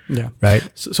smart. Yeah. Right?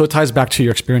 So it ties back to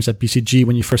your experience at BCG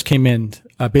when you first came in.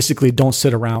 Basically, don't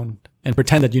sit around and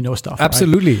pretend that you know stuff.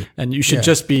 Absolutely. Right? And you should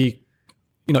just be,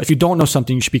 if you don't know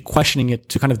something, you should be questioning it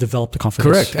to kind of develop the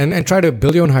confidence. Correct. And try to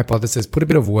build your own hypothesis, put a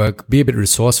bit of work, be a bit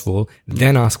resourceful,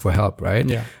 then ask for help, right?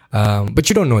 Yeah. But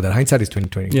you don't know that. Hindsight is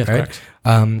 2020, Yes, right? correct.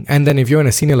 And then if you're in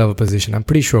a senior level position, I'm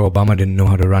pretty sure Obama didn't know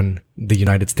how to run the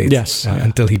United States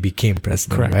until he became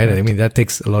president, Correct, right? correct. I mean, that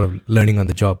takes a lot of learning on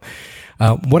the job.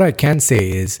 What I can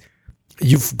say is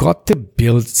you've got to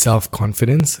build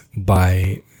self-confidence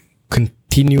by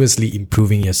continuously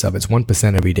improving yourself. It's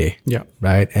 1% every day. Yeah.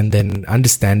 Right. And then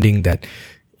understanding that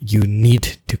you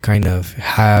need to kind of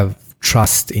have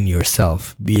trust in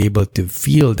yourself, be able to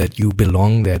feel that you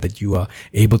belong there, that you are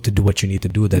able to do what you need to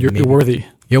do, that You're worthy.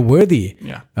 You're worthy.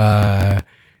 Yeah.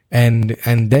 And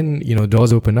then,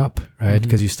 doors open up, right?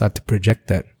 Because you start to project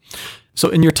that. So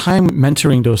in your time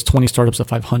mentoring those 20 startups of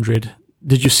 500,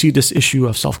 did you see this issue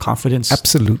of self-confidence?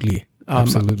 Absolutely.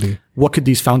 Absolutely. What could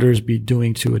these founders be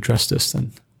doing to address this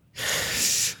then?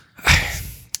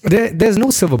 There's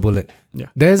no silver bullet. Yeah.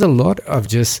 There's a lot of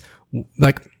just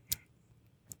like,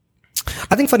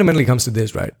 I think fundamentally it comes to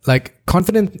this, right? Like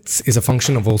confidence is a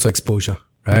function of also exposure,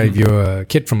 right? If you're a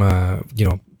kid from a,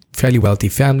 fairly wealthy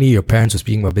family, your parents were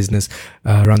speaking about business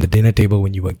around the dinner table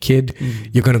when you were a kid,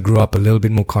 you're going to grow up a little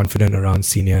bit more confident around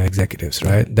senior executives,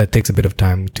 right? That takes a bit of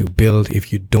time to build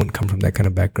if you don't come from that kind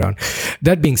of background.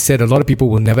 That being said, a lot of people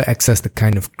will never access the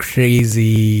kind of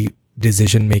crazy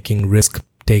decision-making,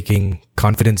 risk-taking,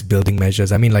 confidence-building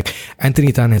measures. I mean, like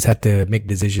Anthony Tan has had to make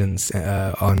decisions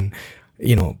on,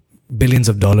 billions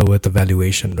of dollars worth of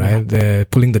valuation, right? They're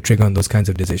pulling the trigger on those kinds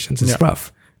of decisions. It's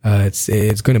rough.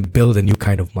 It's going to build a new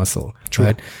kind of muscle,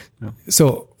 right? Yeah.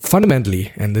 So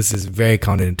fundamentally, and this is very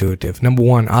counterintuitive, number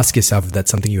one, ask yourself if that's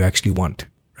something you actually want,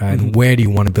 right? And where do you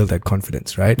want to build that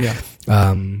confidence, right? Yeah.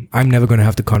 I'm never going to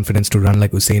have the confidence to run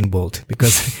like Usain Bolt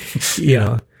because,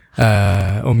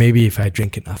 or maybe if I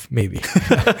drink enough, maybe.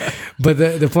 But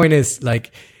the point is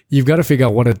like, you've got to figure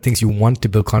out what are the things you want to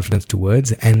build confidence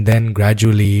towards and then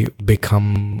gradually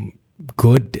become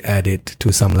good at it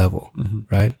to some level,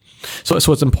 right? So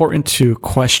it's important to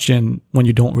question when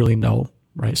you don't really know,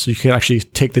 right? So you can actually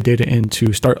take the data in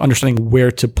to start understanding where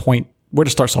to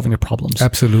start solving your problems.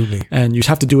 Absolutely. And you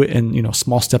have to do it in,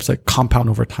 small steps that compound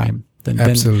over time.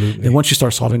 Absolutely. Then once you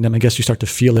start solving them, I guess you start to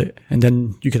feel it and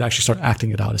then you could actually start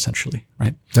acting it out essentially,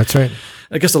 right? That's right.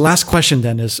 I guess the last question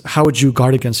then is, how would you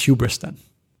guard against hubris then?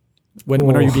 When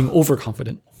are you being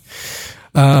overconfident?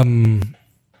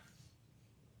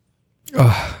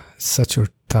 Such a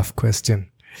tough question.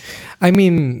 I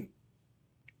mean,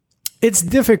 it's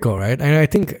difficult, right? And I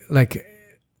think like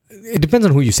it depends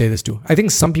on who you say this to. I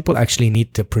think some people actually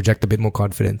need to project a bit more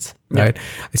confidence, right?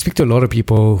 I speak to a lot of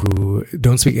people who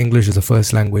don't speak English as a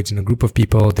first language. In a group of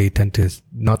people, they tend to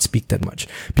not speak that much.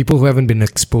 People who haven't been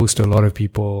exposed to a lot of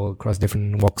people across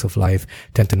different walks of life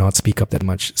tend to not speak up that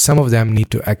much. Some of them need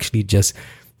to actually just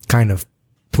kind of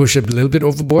push a little bit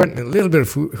overboard, a little bit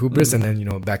of hubris, and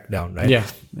then, back down, right? Yeah.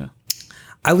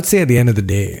 I would say at the end of the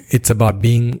day, it's about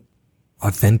being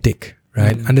authentic,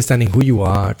 right? Understanding who you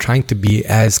are, trying to be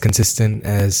as consistent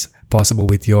as possible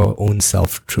with your own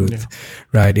self-truth,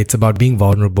 right? It's about being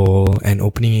vulnerable and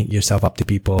opening yourself up to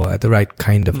people at the right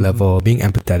kind of level, being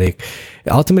empathetic.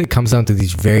 It ultimately comes down to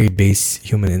these very base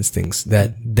human instincts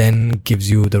that then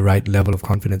gives you the right level of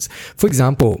confidence. For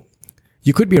example,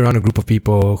 you could be around a group of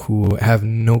people who have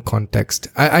no context.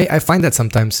 I find that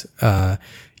sometimes,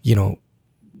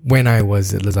 when I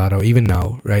was at Lazada, even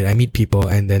now, right, I meet people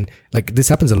and then like this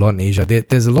happens a lot in Asia.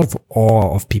 There's a lot of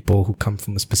awe of people who come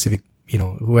from a specific,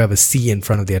 who have a C in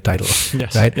front of their title,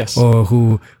 right? Yes. Or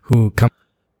who come.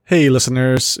 Hey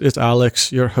listeners, it's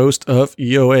Alex, your host of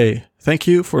EOA. Thank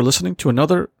you for listening to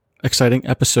another exciting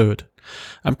episode.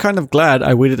 I'm kind of glad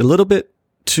I waited a little bit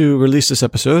to release this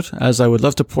episode as I would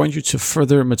love to point you to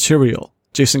further material.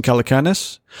 Jason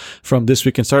Calacanis from This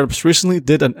Week in Startups recently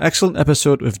did an excellent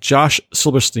episode with Josh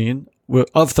Silverstein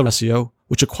of Thrasio,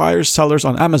 which acquires sellers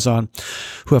on Amazon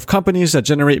who have companies that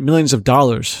generate millions of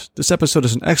dollars. This episode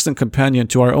is an excellent companion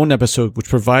to our own episode, which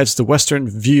provides the Western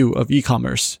view of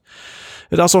e-commerce.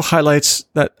 It also highlights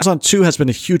that Amazon too has been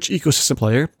a huge ecosystem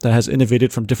player that has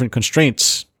innovated from different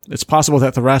constraints. It's possible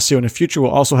that Thrasio in the future will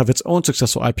also have its own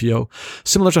successful IPO,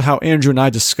 similar to how Andrew and I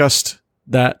discussed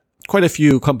that quite a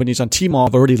few companies on Tmall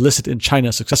have already listed in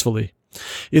China successfully.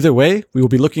 Either way, we will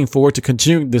be looking forward to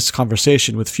continuing this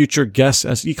conversation with future guests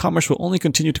as e-commerce will only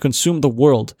continue to consume the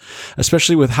world,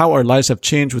 especially with how our lives have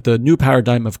changed with the new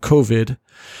paradigm of COVID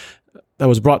that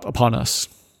was brought upon us.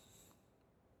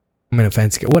 I'm in a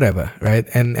fancy scale, whatever, right?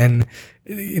 And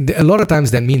a lot of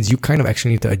times that means you kind of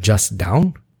actually need to adjust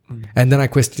down. And then I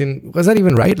question, was that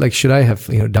even right? Like, should I have,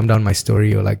 dumbed down my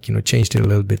story or changed it a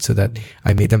little bit so that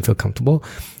I made them feel comfortable?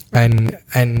 And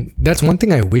that's one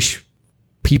thing I wish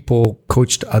people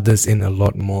coached others in a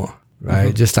lot more, right?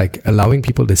 Mm-hmm. Just like allowing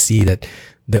people to see that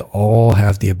they all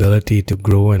have the ability to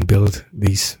grow and build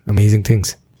these amazing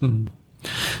things. Mm-hmm.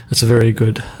 That's a very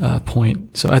good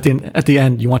point. So at the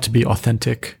end, you want to be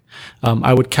authentic.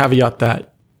 I would caveat that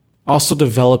also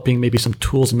developing maybe some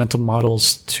tools and mental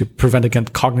models to prevent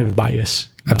against cognitive bias.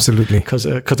 Absolutely. Because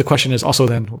the question is also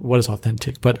then, what is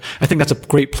authentic? But I think that's a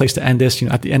great place to end this.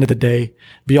 At the end of the day,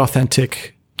 be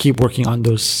authentic, keep working on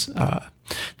those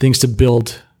things to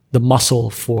build the muscle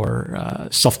for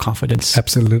self-confidence.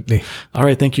 Absolutely. All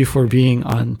right. Thank you for being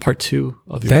on part 2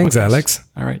 of your Thanks, podcast. Alex.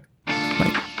 All right.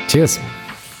 Bye. Cheers.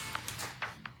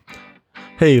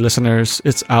 Hey listeners,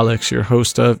 it's Alex, your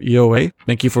host of EOA.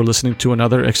 Thank you for listening to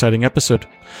another exciting episode.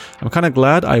 I'm kind of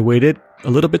glad I waited a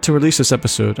little bit to release this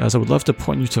episode, as I would love to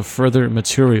point you to further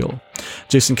material.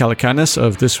 Jason Calacanis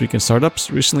of This Week in Startups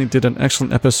recently did an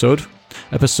excellent episode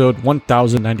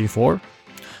 1094,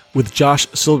 with Josh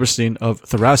Silverstein of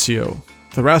Thrasio.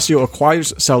 Thrasio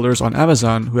acquires sellers on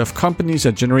Amazon who have companies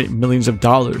that generate millions of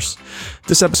dollars.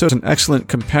 This episode is an excellent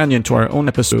companion to our own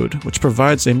episode, which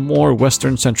provides a more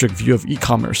Western-centric view of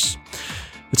e-commerce.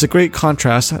 It's a great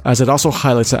contrast, as it also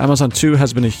highlights that Amazon too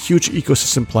has been a huge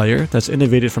ecosystem player that's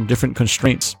innovated from different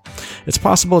constraints. It's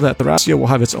possible that Thrasio will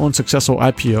have its own successful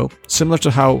IPO, similar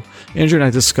to how Andrew and I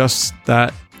discussed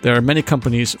that there are many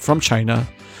companies from China,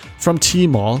 from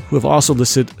Tmall, who have also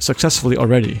listed successfully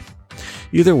already.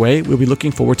 Either way, we'll be looking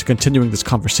forward to continuing this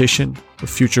conversation with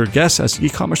future guests, as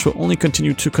e-commerce will only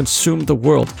continue to consume the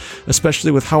world,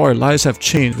 especially with how our lives have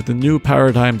changed with the new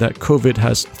paradigm that COVID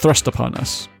has thrust upon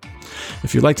us.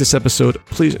 If you like this episode,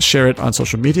 please share it on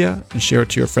social media and share it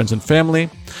to your friends and family,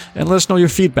 and let us know your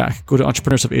feedback. Go to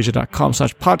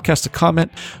entrepreneursofasia.com/podcast to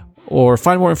comment or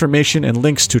find more information and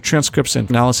links to transcripts and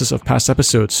analysis of past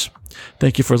episodes.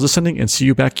 Thank you for listening, and see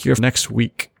you back here next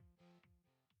week.